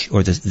age,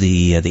 or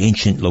the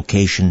ancient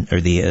location, or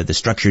the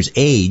structure's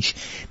age,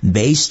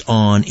 based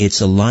on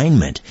its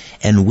alignment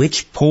and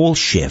which pole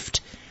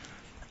shift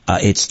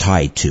it's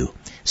tied to.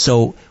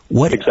 So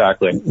what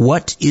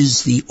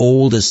is the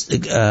oldest,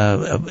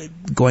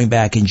 going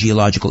back in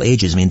geological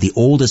ages? I mean, the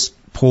oldest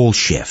pole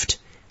shift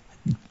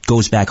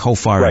goes back how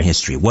far in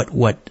history?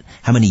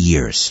 How many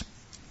years?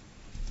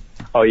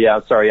 Oh, yeah,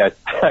 sorry. I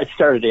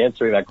started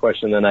answering that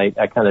question, then I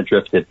kind of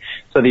drifted.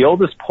 So the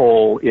oldest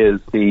pole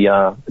is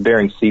the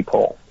Bering Sea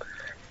pole.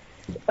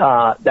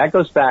 That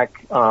goes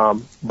back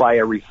by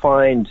a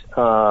refined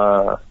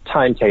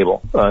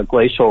timetable,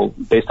 glacial,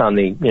 based on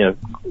the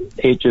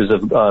ages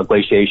of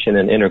glaciation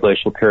and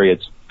interglacial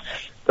periods.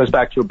 Goes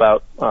back to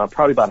about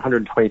probably about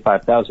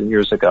 125,000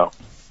 years ago.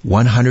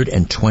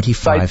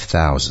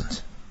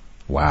 125,000.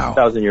 Wow.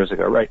 1,000 years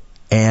ago, right?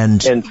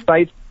 And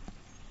sites.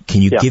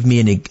 Can you give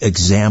me an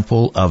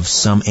example of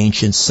some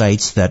ancient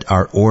sites that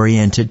are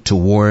oriented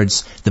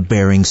towards the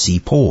Bering Sea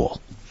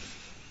pole?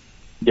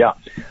 Yeah.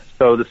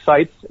 So the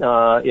sites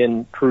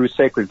in Peru's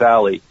Sacred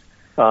Valley,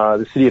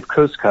 the city of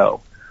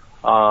Cusco,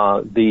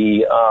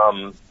 the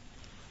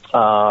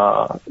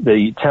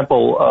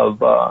Temple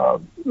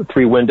of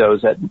Three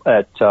Windows at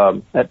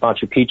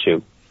Machu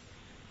Picchu,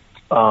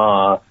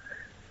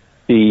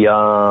 the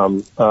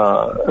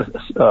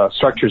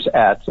structures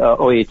at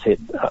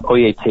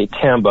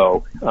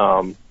Ollantaytambo,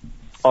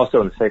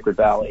 also in the Sacred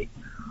Valley,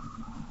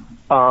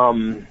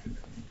 and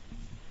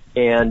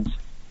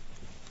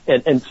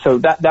so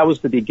that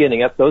was the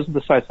beginning. Those are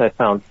the sites I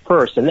found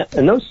first,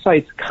 and those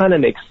sites kind of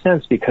make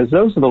sense because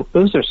those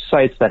are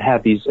sites that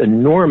have these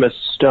enormous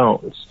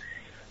stones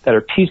that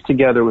are pieced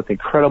together with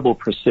incredible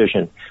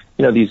precision.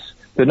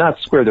 They're not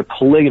square; they're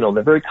polygonal.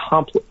 They're very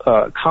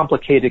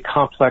complicated,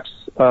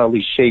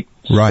 complexly shaped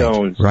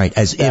stones. Right.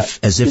 As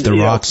if the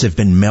rocks have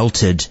been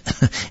melted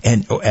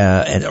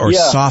or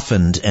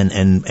softened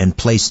and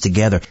placed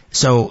together.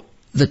 So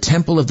the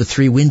Temple of the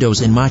Three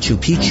Windows in Machu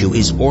Picchu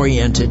is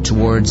oriented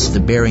towards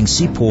the Bering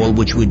Sea pole,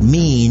 which would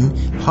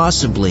mean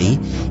possibly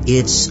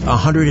it's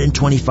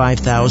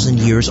 125,000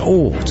 years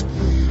old.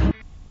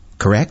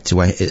 Correct?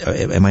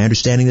 Am I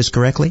understanding this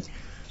correctly?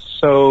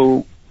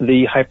 So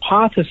the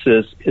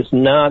hypothesis is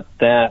not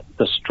that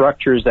the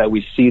structures that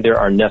we see there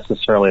are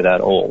necessarily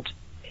that old.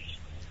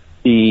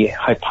 The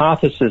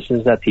hypothesis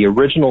is that the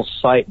original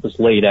site was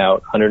laid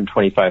out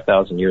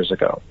 125,000 years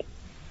ago.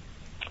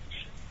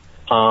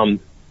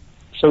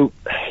 So,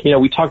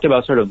 we talked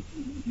about sort of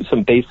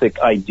some basic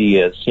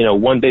ideas.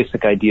 One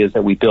basic idea is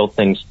that we build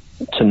things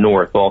to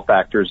north, all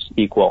factors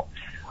equal.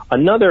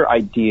 Another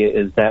idea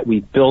is that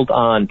we build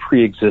on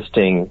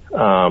pre-existing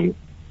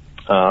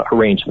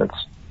arrangements.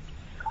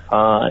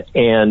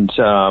 And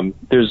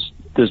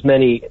there's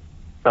many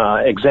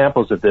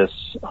examples of this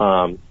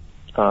that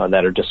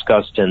are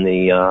discussed in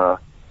the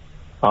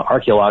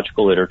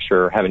archaeological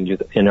literature having to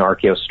do in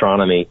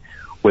archaeoastronomy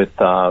with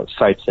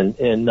sites in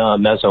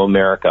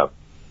Mesoamerica.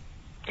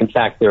 In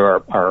fact,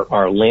 there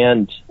are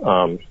land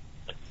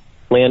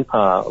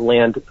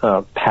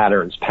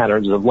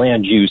patterns of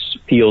land use,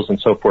 fields, and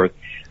so forth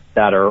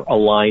that are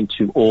aligned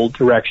to old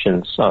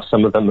directions.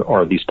 Some of them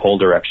are these pole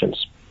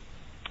directions.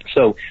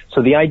 So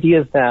the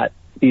idea is that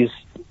these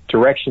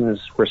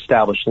directions were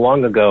established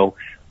long ago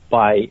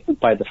by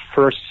the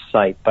first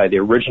site, by the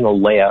original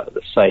layout of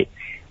the site,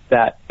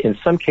 that in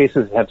some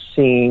cases has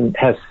seen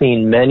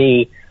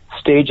many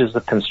stages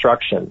of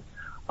construction.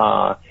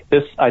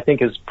 This, I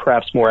think, is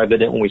perhaps more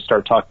evident when we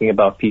start talking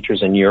about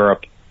features in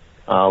Europe,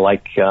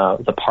 like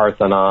the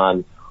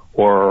Parthenon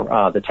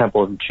or the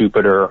Temple of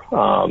Jupiter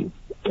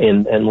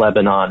in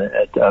Lebanon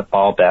at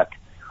Baalbek,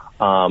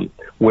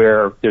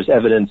 where there's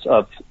evidence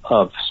of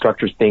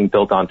structures being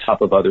built on top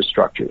of other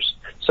structures.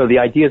 So the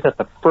idea is that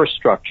the first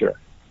structure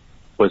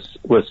was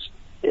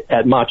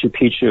at Machu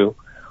Picchu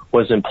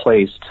was in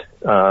place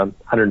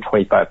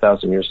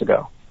 125,000 years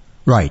ago.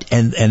 Right,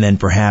 and then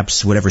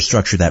perhaps whatever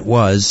structure that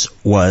was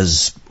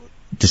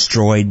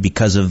destroyed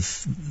because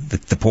of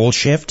the pole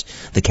shift,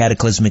 the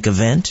cataclysmic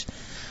event,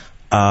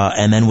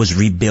 and then was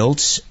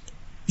rebuilt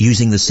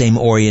using the same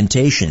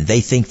orientation.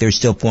 They think they're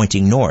still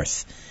pointing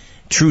north,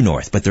 true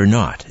north, but they're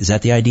not. Is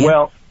that the idea?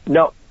 Well,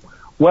 no,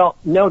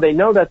 they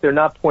know that they're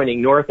not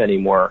pointing north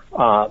anymore,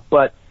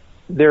 but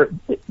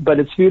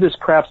it's viewed as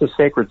perhaps a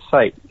sacred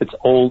site. It's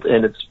old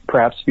and it's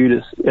perhaps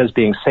viewed as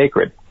being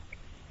sacred.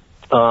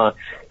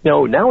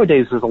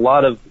 Nowadays there's a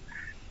lot of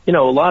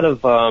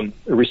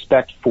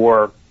respect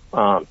for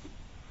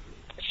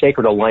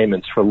sacred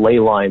alignments, for ley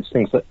lines,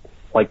 things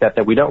like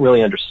that we don't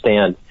really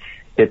understand.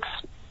 It's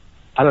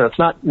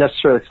not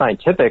necessarily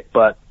scientific,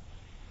 but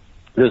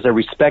there's a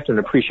respect and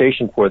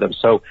appreciation for them.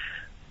 So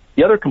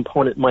the other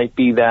component might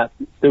be that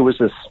there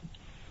was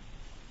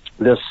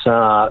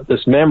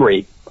this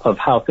memory of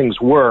how things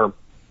were,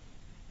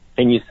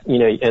 and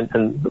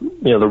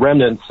the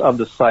remnants of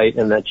the site,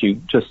 and that you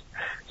just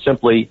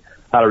simply,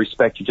 out of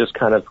respect, you just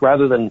kind of,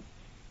 rather than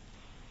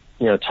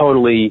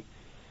totally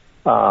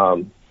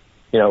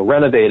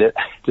renovate it,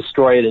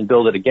 destroy it, and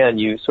build it again,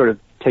 you sort of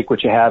take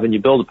what you have and you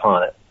build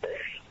upon it.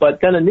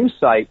 But then a new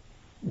site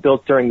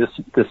built during this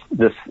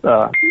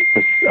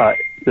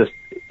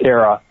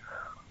era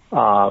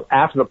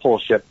after the pole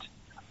shift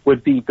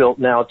would be built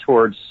now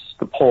towards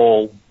the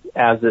pole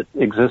as it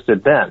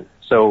existed then.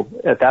 So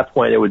at that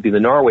point, it would be the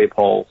Norway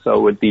pole. So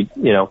it would be,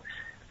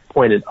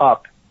 pointed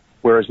up,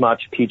 whereas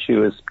Machu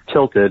Picchu is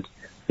tilted.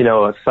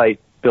 A site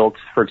built,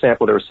 for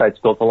example, there were sites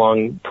built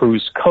along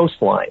Peru's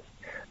coastline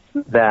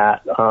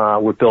that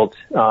were built,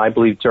 I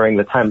believe, during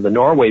the time of the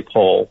Norway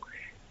pole,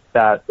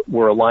 that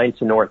were aligned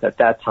to north at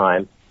that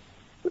time.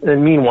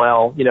 And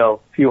meanwhile, a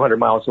few hundred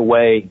miles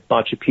away,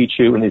 Machu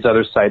Picchu and these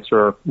other sites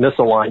are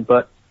misaligned,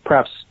 but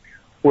perhaps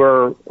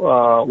were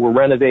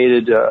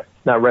renovated.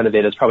 Not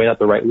renovated is probably not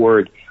the right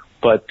word,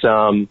 but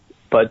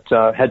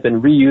had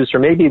been reused, or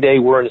maybe they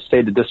were in a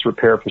state of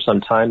disrepair for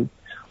some time,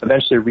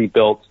 eventually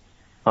rebuilt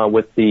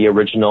with the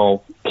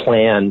original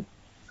plan,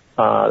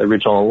 the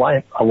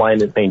original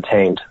alignment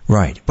maintained.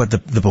 Right, but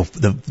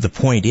the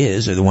point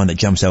is, or the one that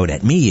jumps out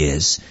at me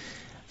is,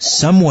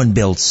 someone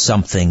built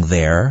something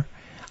there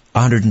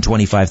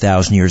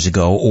 125,000 years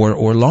ago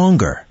or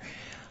longer.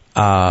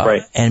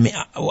 Right. And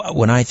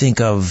when I think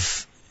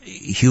of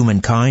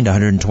humankind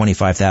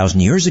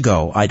 125,000 years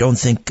ago, I don't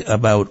think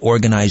about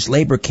organized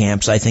labor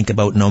camps. I think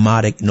about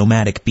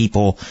nomadic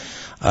people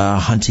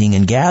hunting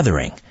and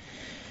gathering.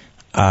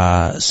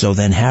 So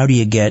then how do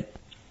you get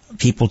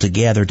people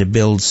together to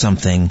build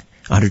something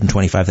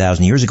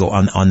 125,000 years ago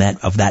on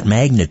that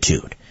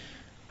magnitude?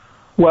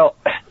 Well,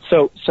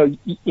 so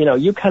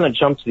you kind of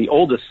jumped to the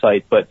oldest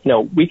site, but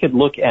we could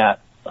look at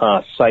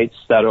sites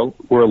that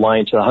were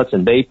aligned to the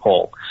Hudson Bay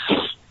pole,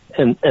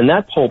 and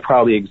that pole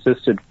probably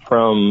existed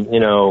from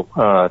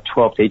 12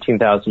 to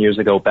 18,000 years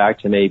ago back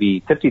to maybe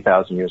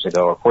 50,000 years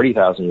ago or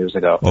 40,000 years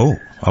ago. Oh,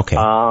 okay.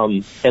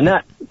 And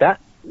that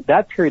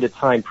period of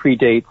time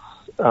predates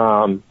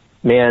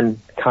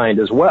mankind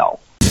as well.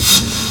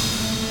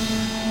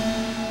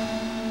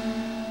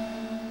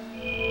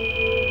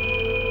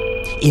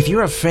 If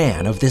you're a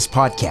fan of this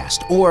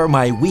podcast, or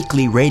my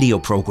weekly radio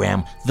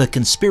program, The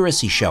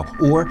Conspiracy Show,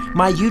 or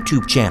my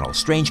YouTube channel,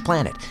 Strange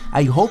Planet,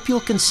 I hope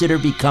you'll consider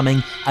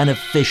becoming an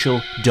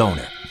official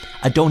donor.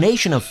 A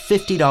donation of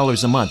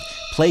 $50 a month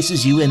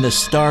places you in the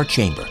Star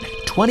Chamber.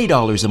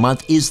 $20 a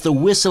month is the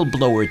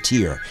Whistleblower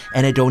tier,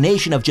 and a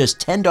donation of just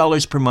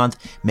 $10 per month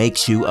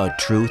makes you a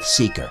truth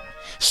seeker.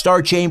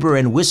 Star Chamber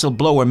and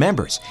Whistleblower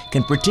members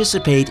can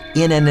participate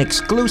in an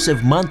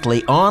exclusive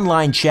monthly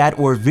online chat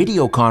or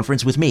video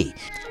conference with me,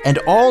 and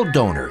all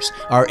donors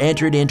are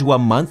entered into a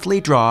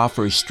monthly draw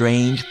for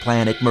Strange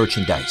Planet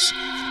merchandise.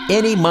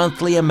 Any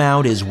monthly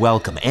amount is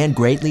welcome and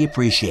greatly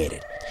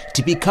appreciated.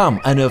 To become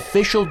an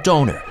official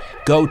donor,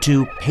 go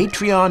to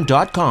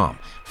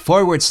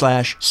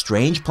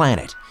patreon.com/Strange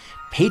Planet.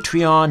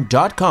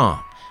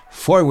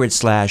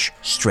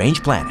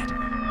 Patreon.com/Strange Planet.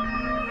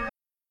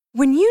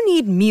 When you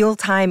need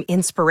mealtime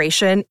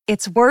inspiration,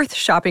 it's worth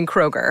shopping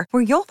Kroger,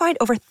 where you'll find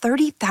over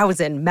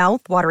 30,000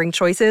 mouth-watering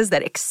choices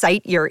that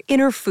excite your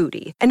inner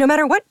foodie. And no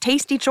matter what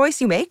tasty choice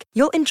you make,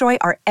 you'll enjoy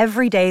our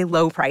everyday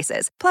low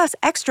prices, plus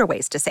extra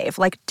ways to save,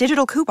 like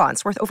digital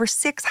coupons worth over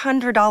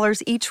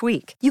 $600 each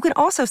week. You can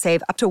also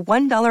save up to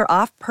 $1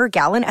 off per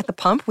gallon at the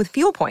pump with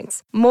fuel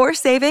points. More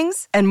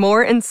savings and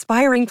more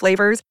inspiring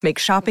flavors make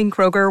shopping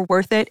Kroger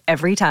worth it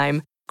every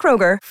time.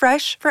 Kroger,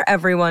 fresh for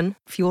everyone.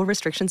 Fuel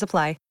restrictions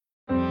apply.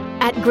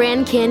 At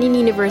Grand Canyon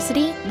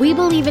University, we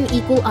believe in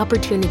equal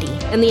opportunity,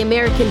 and the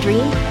American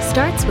dream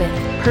starts with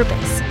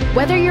purpose.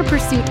 Whether your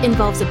pursuit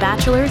involves a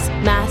bachelor's,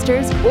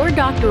 master's, or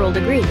doctoral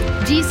degree,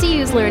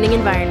 GCU's learning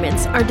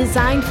environments are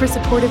designed for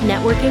supportive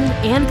networking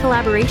and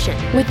collaboration.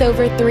 With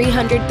over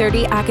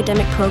 330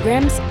 academic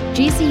programs,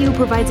 GCU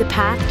provides a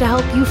path to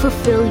help you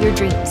fulfill your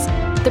dreams.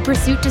 The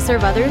pursuit to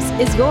serve others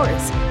is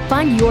yours.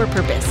 Find your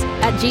purpose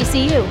at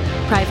GCU.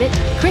 Private,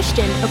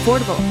 Christian,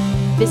 affordable.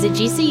 Visit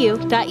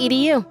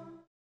gcu.edu.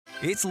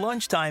 It's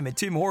lunchtime at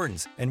Tim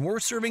Hortons, and we're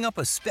serving up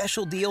a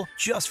special deal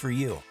just for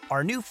you.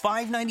 Our new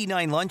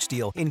 $5.99 lunch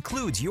deal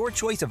includes your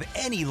choice of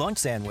any lunch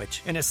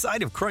sandwich and a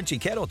side of crunchy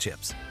kettle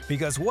chips.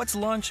 Because what's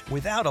lunch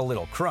without a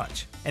little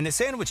crunch? And the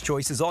sandwich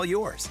choice is all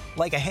yours,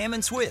 like a ham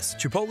and Swiss,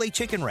 Chipotle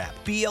chicken wrap,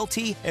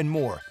 BLT, and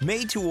more,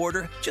 made to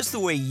order just the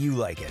way you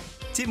like it.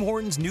 Tim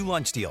Hortons' new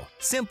lunch deal.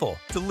 Simple,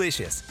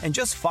 delicious, and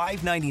just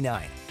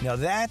 $5.99. Now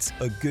that's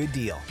a good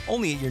deal.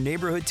 Only at your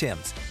neighborhood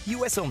Tim's.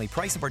 U.S. only.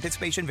 Price and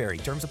participation vary.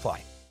 Terms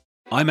apply.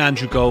 I'm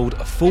Andrew Gold,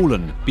 a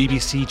fallen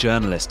BBC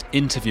journalist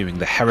interviewing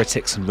the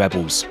heretics and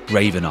rebels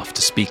brave enough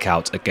to speak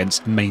out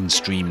against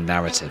mainstream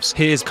narratives.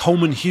 Here's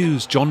Coleman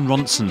Hughes, John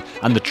Ronson,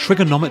 and the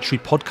Trigonometry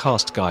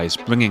podcast guys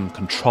bringing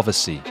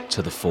controversy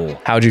to the fore.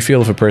 How would you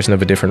feel if a person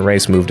of a different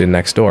race moved in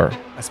next door?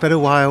 I spent a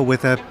while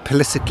with a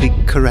politically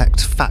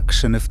correct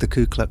faction of the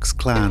Ku Klux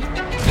Klan.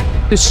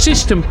 The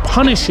system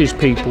punishes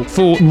people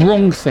for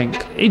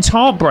wrongthink. It's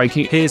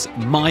heartbreaking. Here's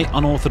My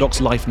Unorthodox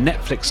Life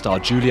Netflix star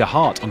Julia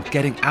Hart on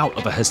getting out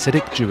of a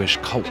Hasidic Jewish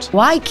cult.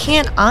 Why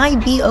can't I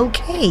be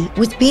okay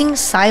with being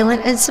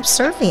silent and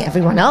subservient?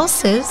 Everyone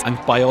else is.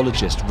 And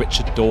biologist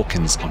Richard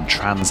Dawkins on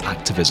trans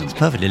activism. It's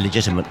perfectly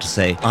legitimate to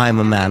say, I'm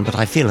a man, but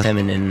I feel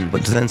feminine.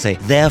 But to then say,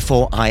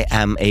 therefore I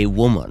am a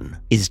woman,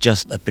 is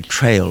just a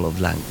betrayal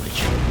of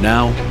language.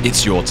 Now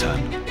it's your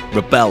turn.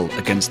 Rebel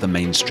against the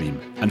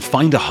mainstream and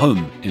find a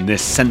home in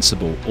this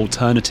sensible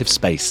alternative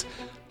space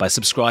by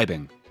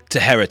subscribing to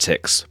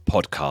Heretics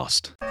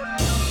Podcast.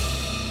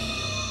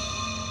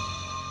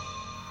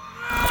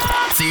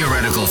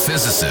 Theoretical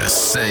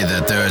physicists say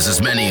that there's as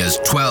many as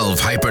 12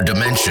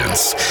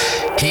 hyperdimensions.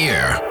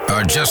 Here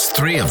are just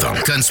 3 of them.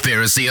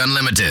 Conspiracy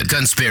Unlimited,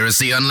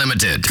 Conspiracy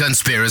Unlimited,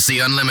 Conspiracy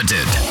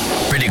Unlimited.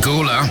 Pretty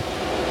cool, huh?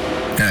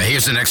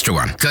 Here's an extra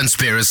one.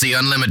 Conspiracy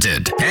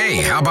Unlimited. Hey,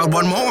 how about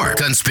one more?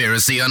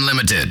 Conspiracy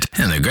Unlimited.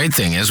 And the great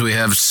thing is we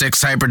have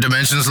 6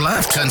 hyperdimensions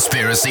left.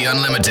 Conspiracy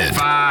Unlimited.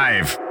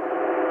 5.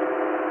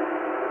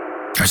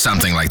 Or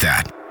something like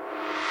that.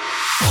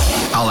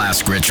 I'll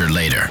ask Richard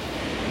later.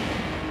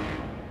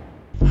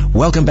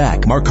 Welcome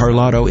back. Mark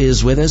Carlotto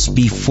is with us.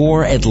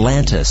 Before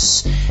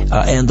Atlantis.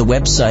 And the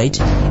website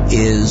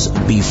is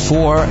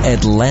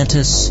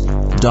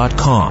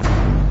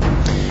beforeatlantis.com.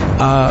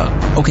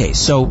 Okay,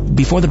 so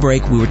before the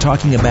break, we were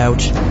talking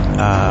about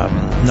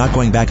not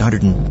going back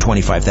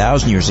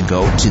 125,000 years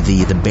ago to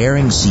the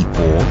Bering Sea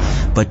Pole,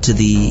 but to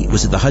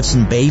was it the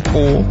Hudson Bay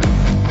Pole?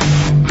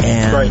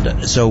 And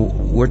right. So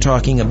we're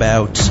talking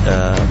about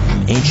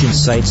ancient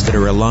sites that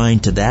are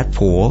aligned to that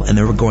pole, and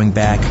they were going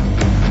back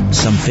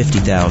some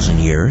 50,000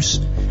 years.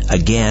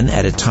 Again,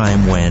 at a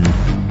time when,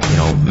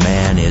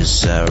 man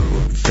is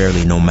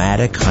fairly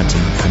nomadic,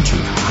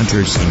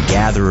 hunters and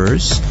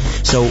gatherers.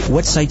 So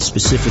what sites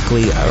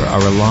specifically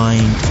are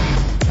aligned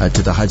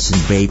to the Hudson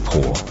Bay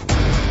Pole?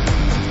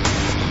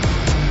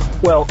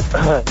 Well,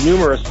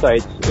 numerous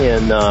sites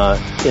in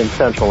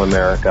Central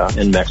America,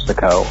 in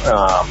Mexico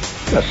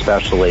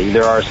especially.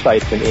 There are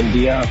sites in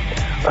India.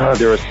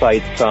 There are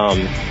sites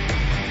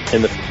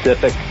in the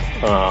Pacific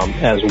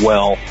as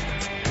well.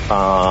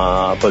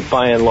 But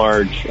by and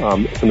large,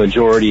 the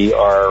majority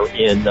are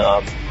in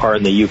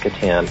the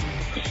Yucatan.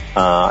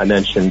 I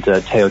mentioned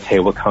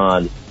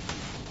Teotihuacan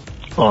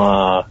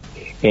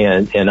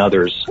and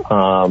others,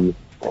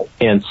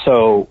 and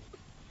so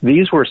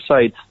these were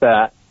sites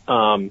that,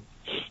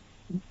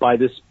 by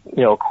this,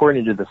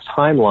 according to this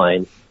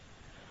timeline,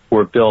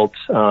 were built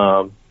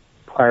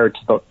prior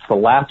to the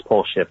last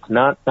pole shift.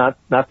 Not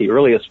the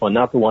earliest one,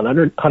 not the one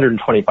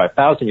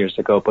 125,000 years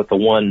ago, but the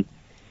one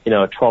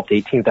 12 to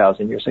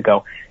 18,000 years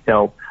ago.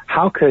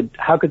 How could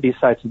these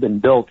sites have been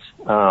built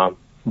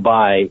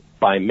by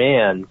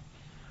man?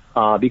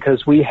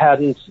 Because we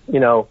hadn't,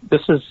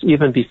 this is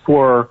even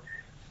before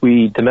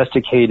we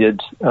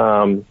domesticated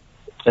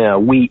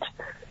wheat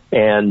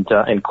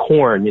and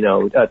corn.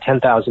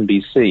 10,000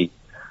 BC.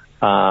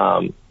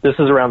 This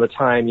is around the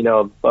time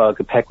of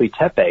Göbekli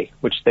Tepe,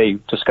 which they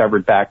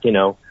discovered back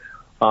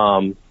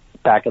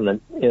back in the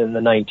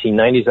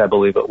 1990s, I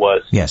believe it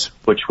was. Yes.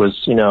 Which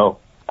was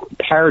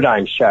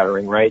paradigm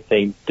shattering, right?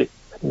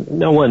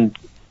 No one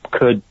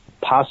could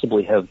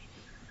possibly have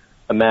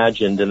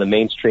imagined in the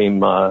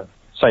mainstream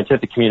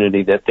scientific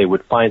community that they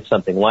would find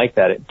something like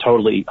that. It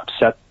totally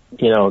upset,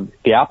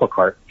 the apple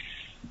cart.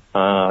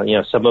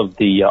 Some of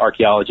the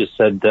archaeologists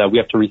said we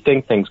have to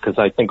rethink things because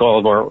I think all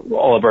of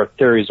our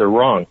theories are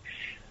wrong.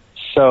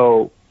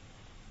 So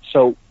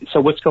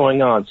what's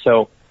going on?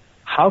 So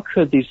how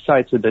could these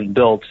sites have been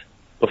built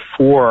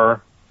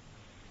before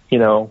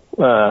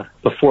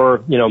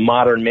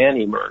modern man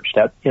emerged?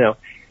 That,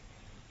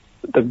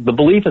 the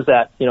belief is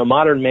that,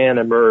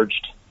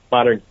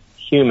 modern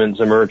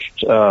humans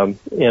emerged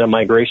in a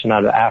migration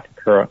out of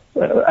Africa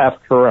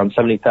around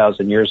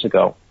 70,000 years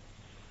ago.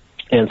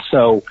 And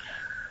so,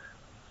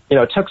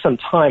 it took some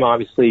time,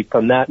 obviously,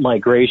 from that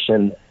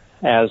migration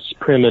as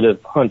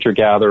primitive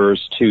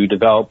hunter-gatherers to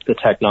develop the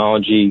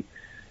technology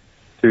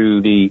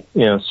through the,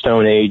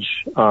 Stone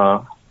Age,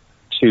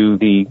 to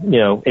the,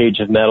 age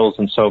of metals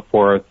and so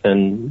forth,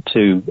 and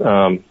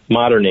to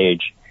modern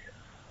age.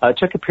 It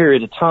took a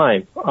period of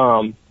time.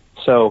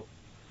 So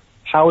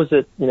how is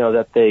it,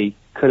 that they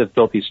could have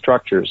built these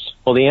structures?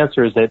 Well, the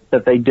answer is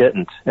that they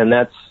didn't, and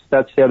that's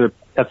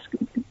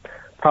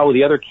probably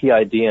the other key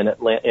idea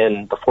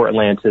in Before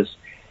Atlantis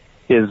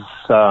is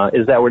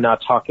that we're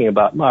not talking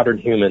about modern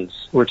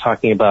humans. We're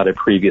talking about a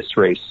previous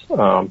race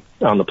on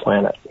the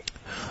planet.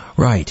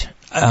 Right.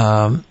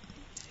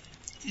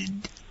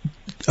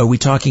 Are we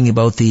talking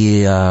about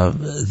the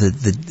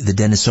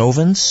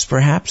Denisovans,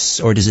 perhaps,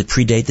 or does it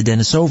predate the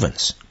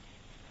Denisovans?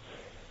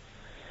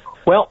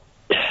 Well,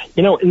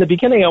 in the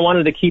beginning, I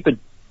wanted to keep it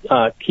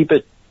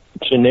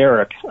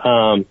generic,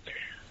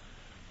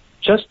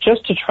 just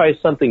to try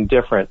something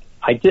different.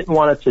 I didn't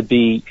want it to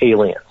be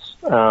aliens,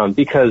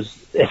 because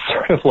it's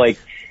sort of like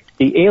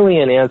the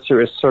alien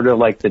answer is sort of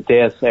like the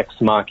Deus Ex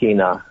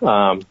Machina.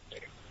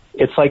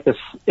 It's like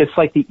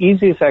the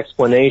easiest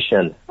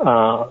explanation.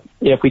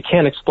 If we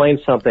can't explain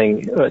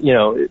something,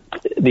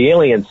 the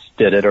aliens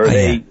did it, or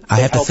I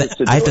have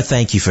to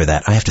thank you for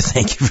that. I have to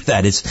thank you for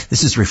that.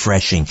 This is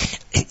refreshing.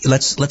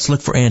 Let's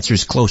look for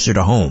answers closer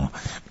to home.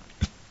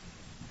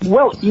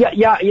 Well,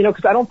 yeah,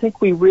 because I don't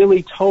think we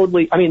really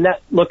totally. I mean,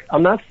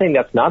 I'm not saying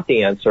that's not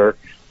the answer,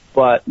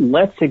 but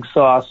let's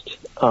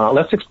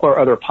explore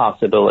other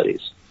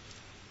possibilities.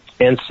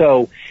 And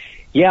so,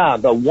 yeah,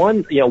 the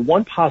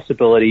one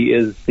possibility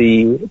is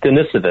the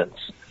Denisovans,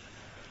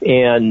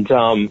 and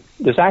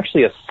there's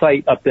actually a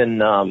site up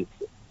in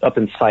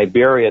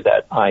Siberia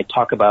that I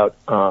talk about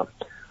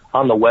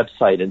on the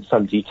website in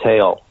some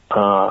detail.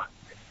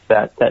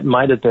 That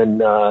might have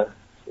been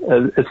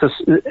it's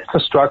a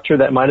structure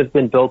that might have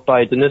been built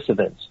by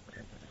Denisovans,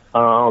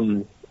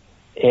 and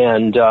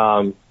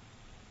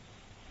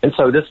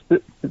so this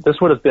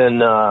would have been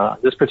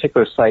this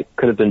particular site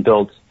could have been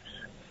built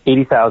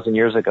 80,000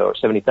 years ago or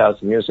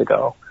 70,000 years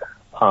ago.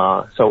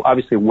 So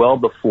obviously well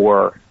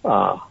before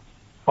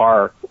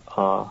our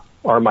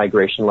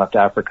migration left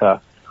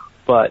Africa,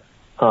 but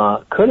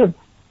could have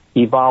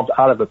evolved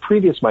out of a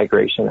previous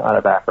migration out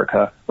of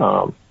Africa,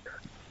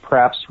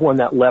 perhaps one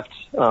that left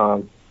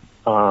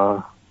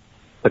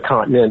the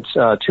continent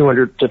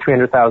 200 to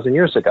 300,000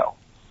 years ago.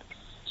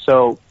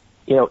 So,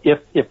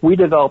 if we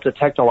developed a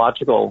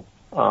technological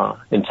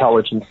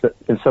intelligence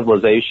and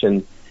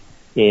civilization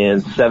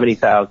in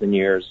 70,000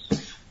 years,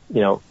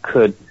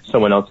 could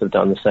someone else have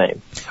done the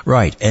same?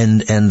 Right,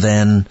 and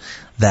then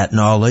that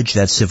knowledge,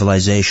 that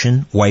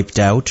civilization wiped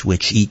out,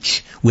 with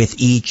each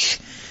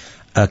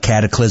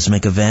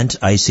cataclysmic event,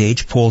 ice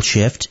age, pole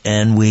shift,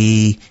 and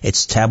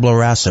it's tabula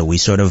rasa. We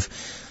sort of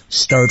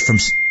start from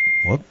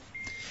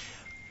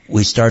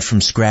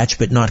scratch,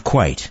 but not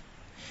quite.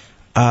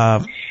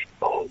 Am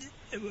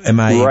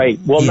I right?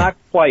 Well, not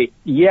quite.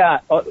 Yeah,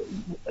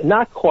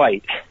 not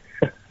quite.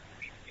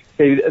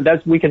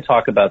 We can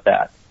talk about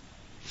that.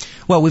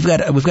 Well, we've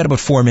got about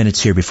 4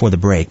 minutes here before the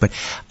break, but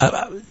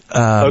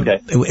okay,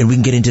 and we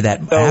can get into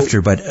that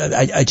after. But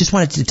I just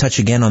wanted to touch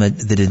again on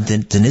the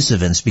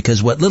Denisovans,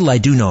 because what little I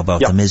do know about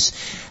them is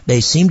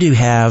they seem to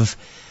have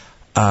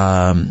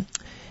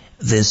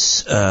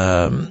this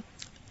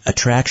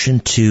attraction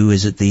to,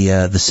 is it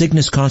the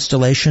Cygnus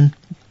constellation,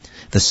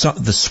 the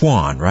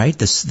swan, right?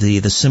 The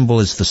symbol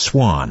is the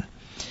swan,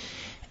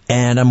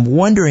 and I'm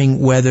wondering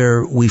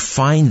whether we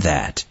find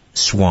that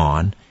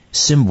swan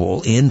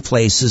symbol in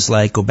places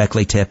like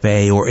Göbekli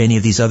Tepe or any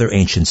of these other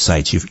ancient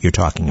sites you're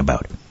talking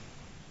about.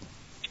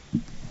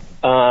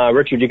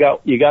 Richard, you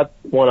got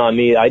one on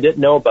me. I didn't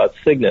know about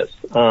Cygnus.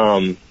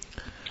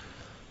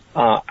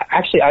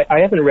 Actually, I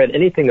haven't read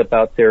anything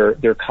about their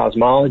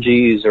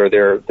cosmologies or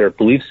their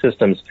belief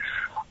systems.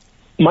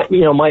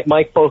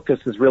 My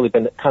focus has really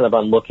been kind of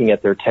on looking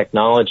at their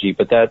technology,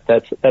 but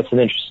that's an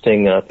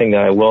interesting thing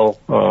that I will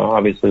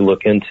obviously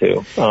look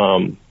into.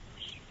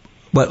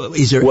 But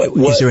is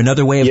there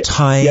another way of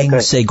tying,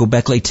 say,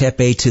 Göbekli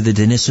Tepe to the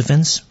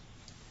Denisovans?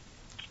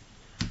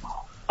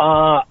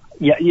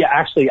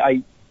 Actually,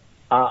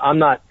 I'm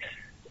not.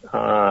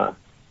 I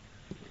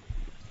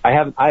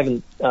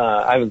haven't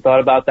thought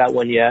about that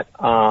one yet.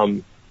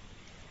 The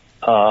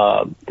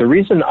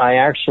reason I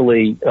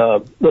actually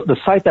the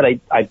site that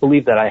I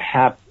believe that I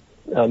have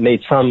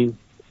made some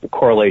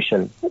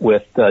correlation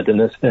with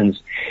Denisovans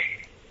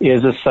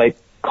is a site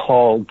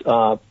called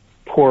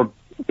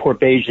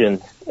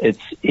Porbajan.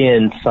 It's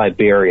in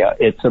Siberia.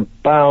 It's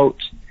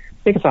about,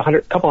 I think it's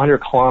a couple hundred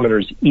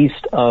kilometers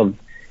east of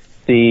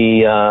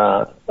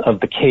the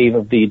cave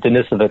of the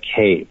Denisova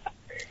cave.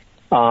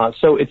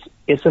 So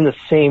it's in the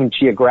same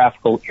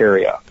geographical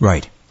area.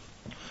 Right.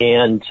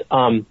 And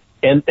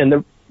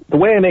the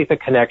way I make the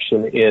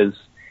connection is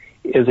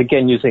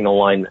again using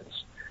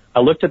alignments. I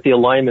looked at the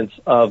alignments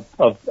of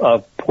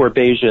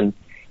Porbajan,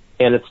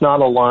 and it's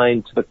not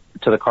aligned to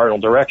the cardinal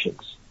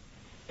directions.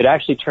 It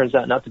actually turns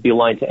out not to be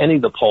aligned to any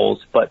of the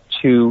poles, but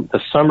to the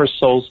summer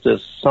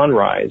solstice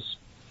sunrise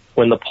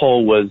when the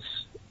pole was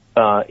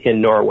in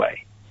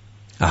Norway.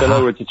 So in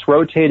other words, it's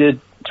rotated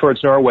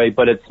towards Norway,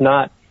 but it's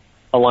not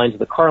aligned to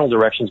the cardinal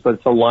directions, but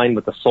it's aligned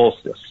with the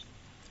solstice.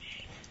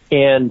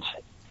 And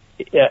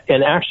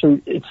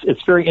actually,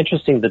 it's very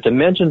interesting. The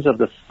dimensions of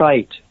the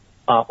site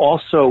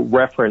also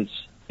reference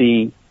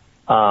the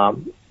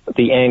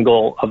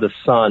angle of the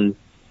sun.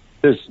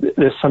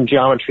 There's some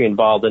geometry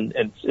involved, and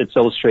it's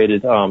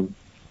illustrated on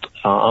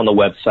the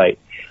website.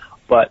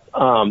 But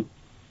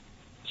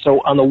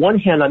so on the one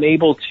hand, I'm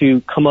able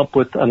to come up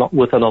with an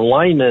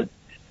alignment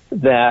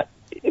that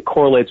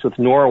correlates with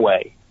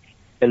Norway.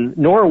 And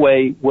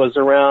Norway was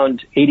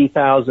around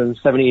 80,000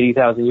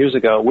 years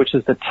ago, which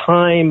is the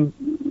time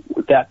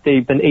that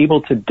they've been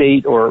able to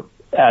date, or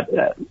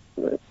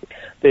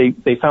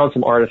they found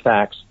some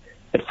artifacts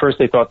At first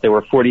they thought they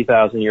were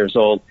 40,000 years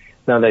old.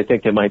 Now they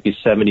think they might be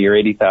 70 or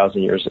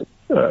 80,000 years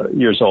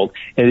old.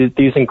 And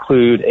these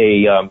include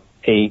a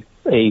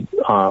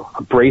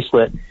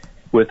bracelet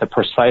with a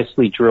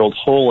precisely drilled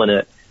hole in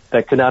it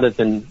that could not have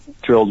been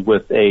drilled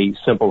with a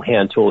simple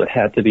hand tool. It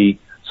had to be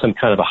some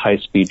kind of a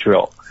high-speed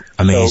drill.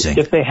 Amazing.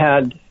 So if they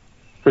had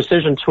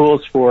precision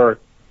tools for,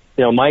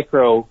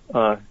 micro,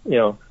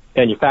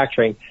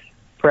 manufacturing,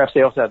 perhaps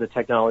they also have the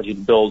technology to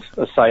build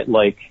a site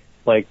like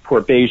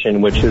Port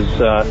Bajan,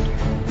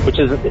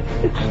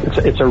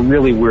 it's a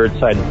really weird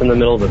site. It's in the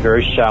middle of a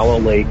very shallow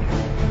lake,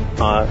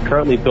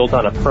 currently built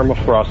on a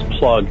permafrost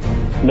plug.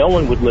 No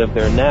one would live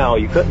there now.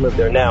 You couldn't live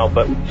there now,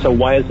 but so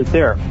why is it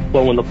there?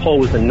 Well, when the pole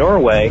was in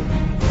Norway,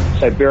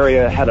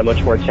 Siberia had a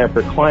much more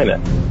temperate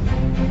climate.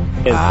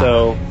 And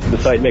so the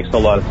site makes a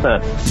lot of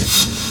sense.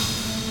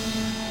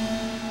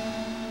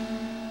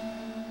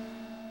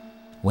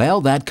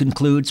 Well, that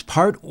concludes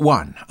part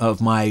 1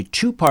 of my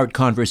 2-part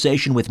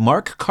conversation with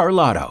Mark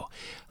Carlotto,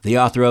 the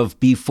author of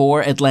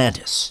Before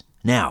Atlantis.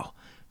 Now,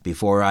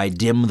 before I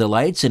dim the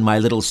lights in my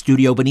little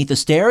studio beneath the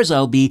stairs,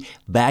 I'll be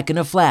back in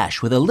a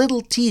flash with a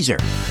little teaser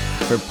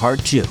for part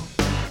 2.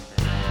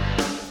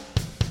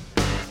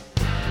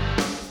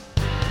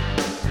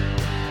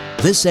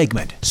 This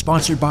segment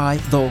sponsored by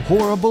The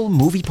Horrible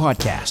Movie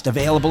Podcast,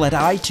 available at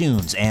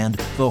iTunes and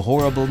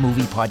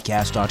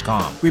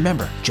thehorriblemoviepodcast.com.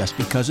 Remember, just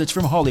because it's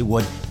from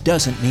Hollywood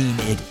doesn't mean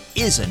it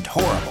isn't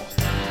horrible.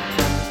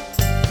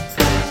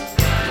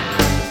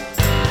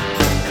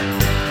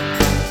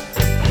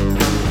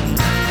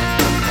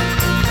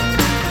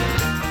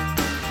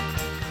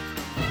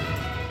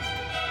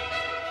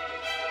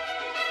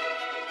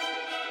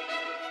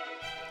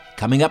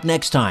 Coming up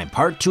next time,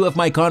 part 2 of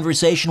my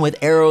conversation with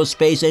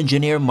aerospace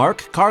engineer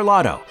Mark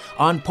Carlotto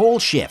on pole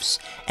shifts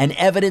and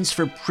evidence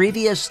for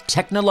previous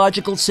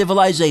technological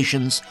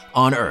civilizations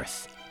on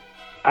Earth.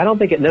 I don't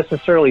think it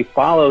necessarily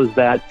follows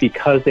that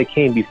because they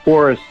came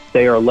before us,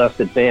 they are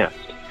less advanced.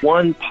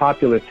 One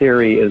popular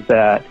theory is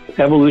that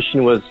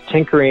evolution was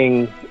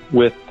tinkering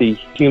with the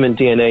human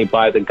DNA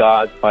by the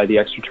gods, by the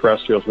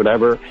extraterrestrials,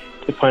 whatever,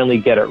 to finally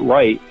get it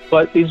right.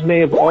 But these may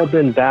have all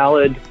been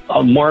valid,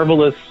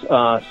 marvelous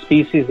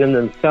species in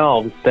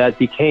themselves that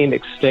became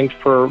extinct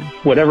for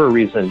whatever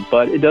reason,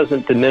 but it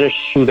doesn't diminish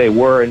who they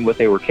were and what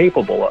they were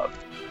capable of.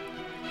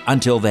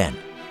 Until then,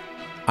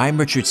 I'm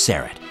Richard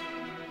Serrett.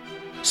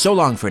 So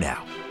long for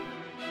now.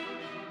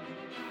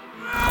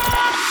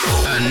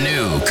 A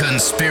new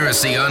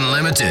Conspiracy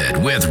Unlimited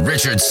with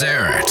Richard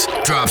Serrett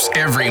drops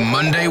every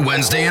Monday,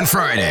 Wednesday, and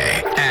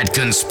Friday at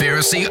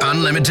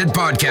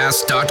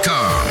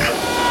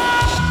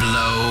conspiracyunlimitedpodcast.com.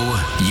 Blow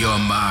your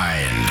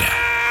mind.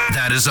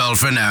 That is all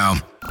for now.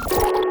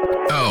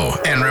 Oh,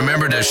 and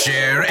remember to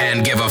share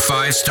and give a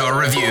 5-star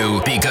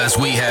review because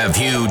we have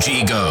huge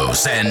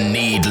egos and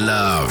need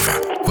love.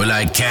 We're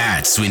like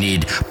cats. We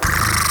need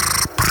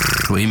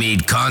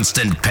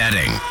constant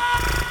petting.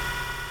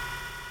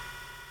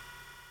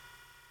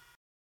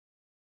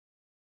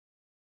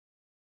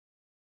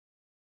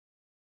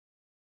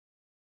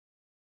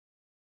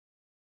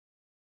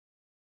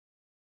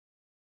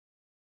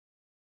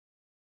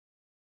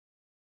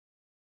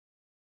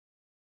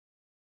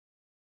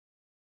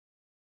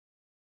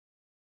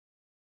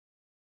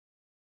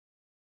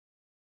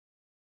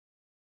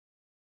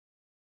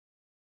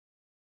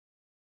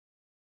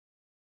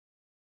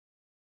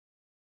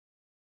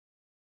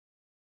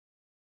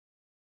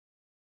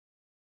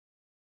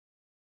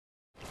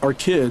 Our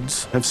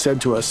kids have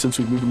said to us since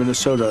we moved to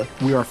Minnesota,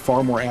 we are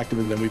far more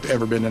active than we've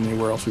ever been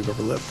anywhere else we've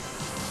ever lived.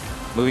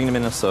 Moving to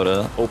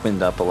Minnesota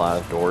opened up a lot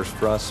of doors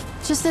for us.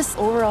 Just this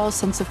overall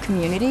sense of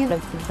community,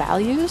 of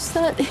values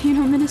that,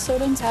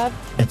 Minnesotans have.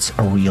 It's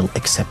a real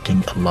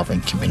accepting, loving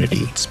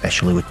community,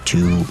 especially with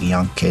 2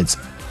 young kids.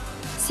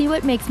 See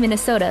what makes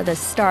Minnesota the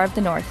star of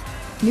the North.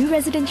 New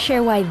residents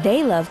share why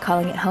they love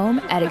calling it home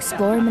at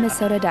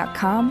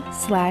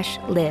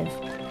exploreminnesota.com/live.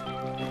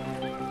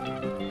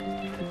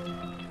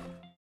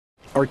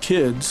 Our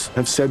kids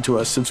have said to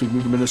us since we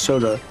moved to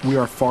Minnesota, we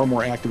are far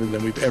more active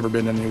than we've ever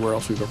been anywhere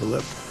else we've ever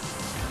lived.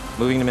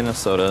 Moving to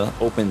Minnesota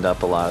opened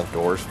up a lot of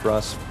doors for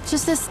us.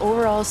 Just this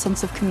overall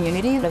sense of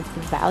community, of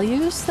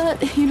values that,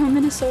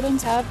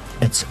 Minnesotans have.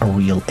 It's a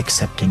real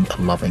accepting,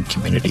 loving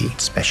community,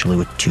 especially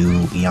with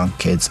 2 young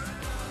kids.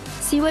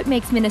 See what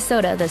makes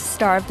Minnesota the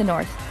star of the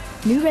North.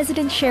 New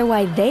residents share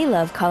why they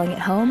love calling it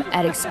home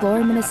at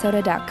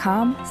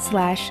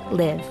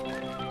exploreminnesota.com/live.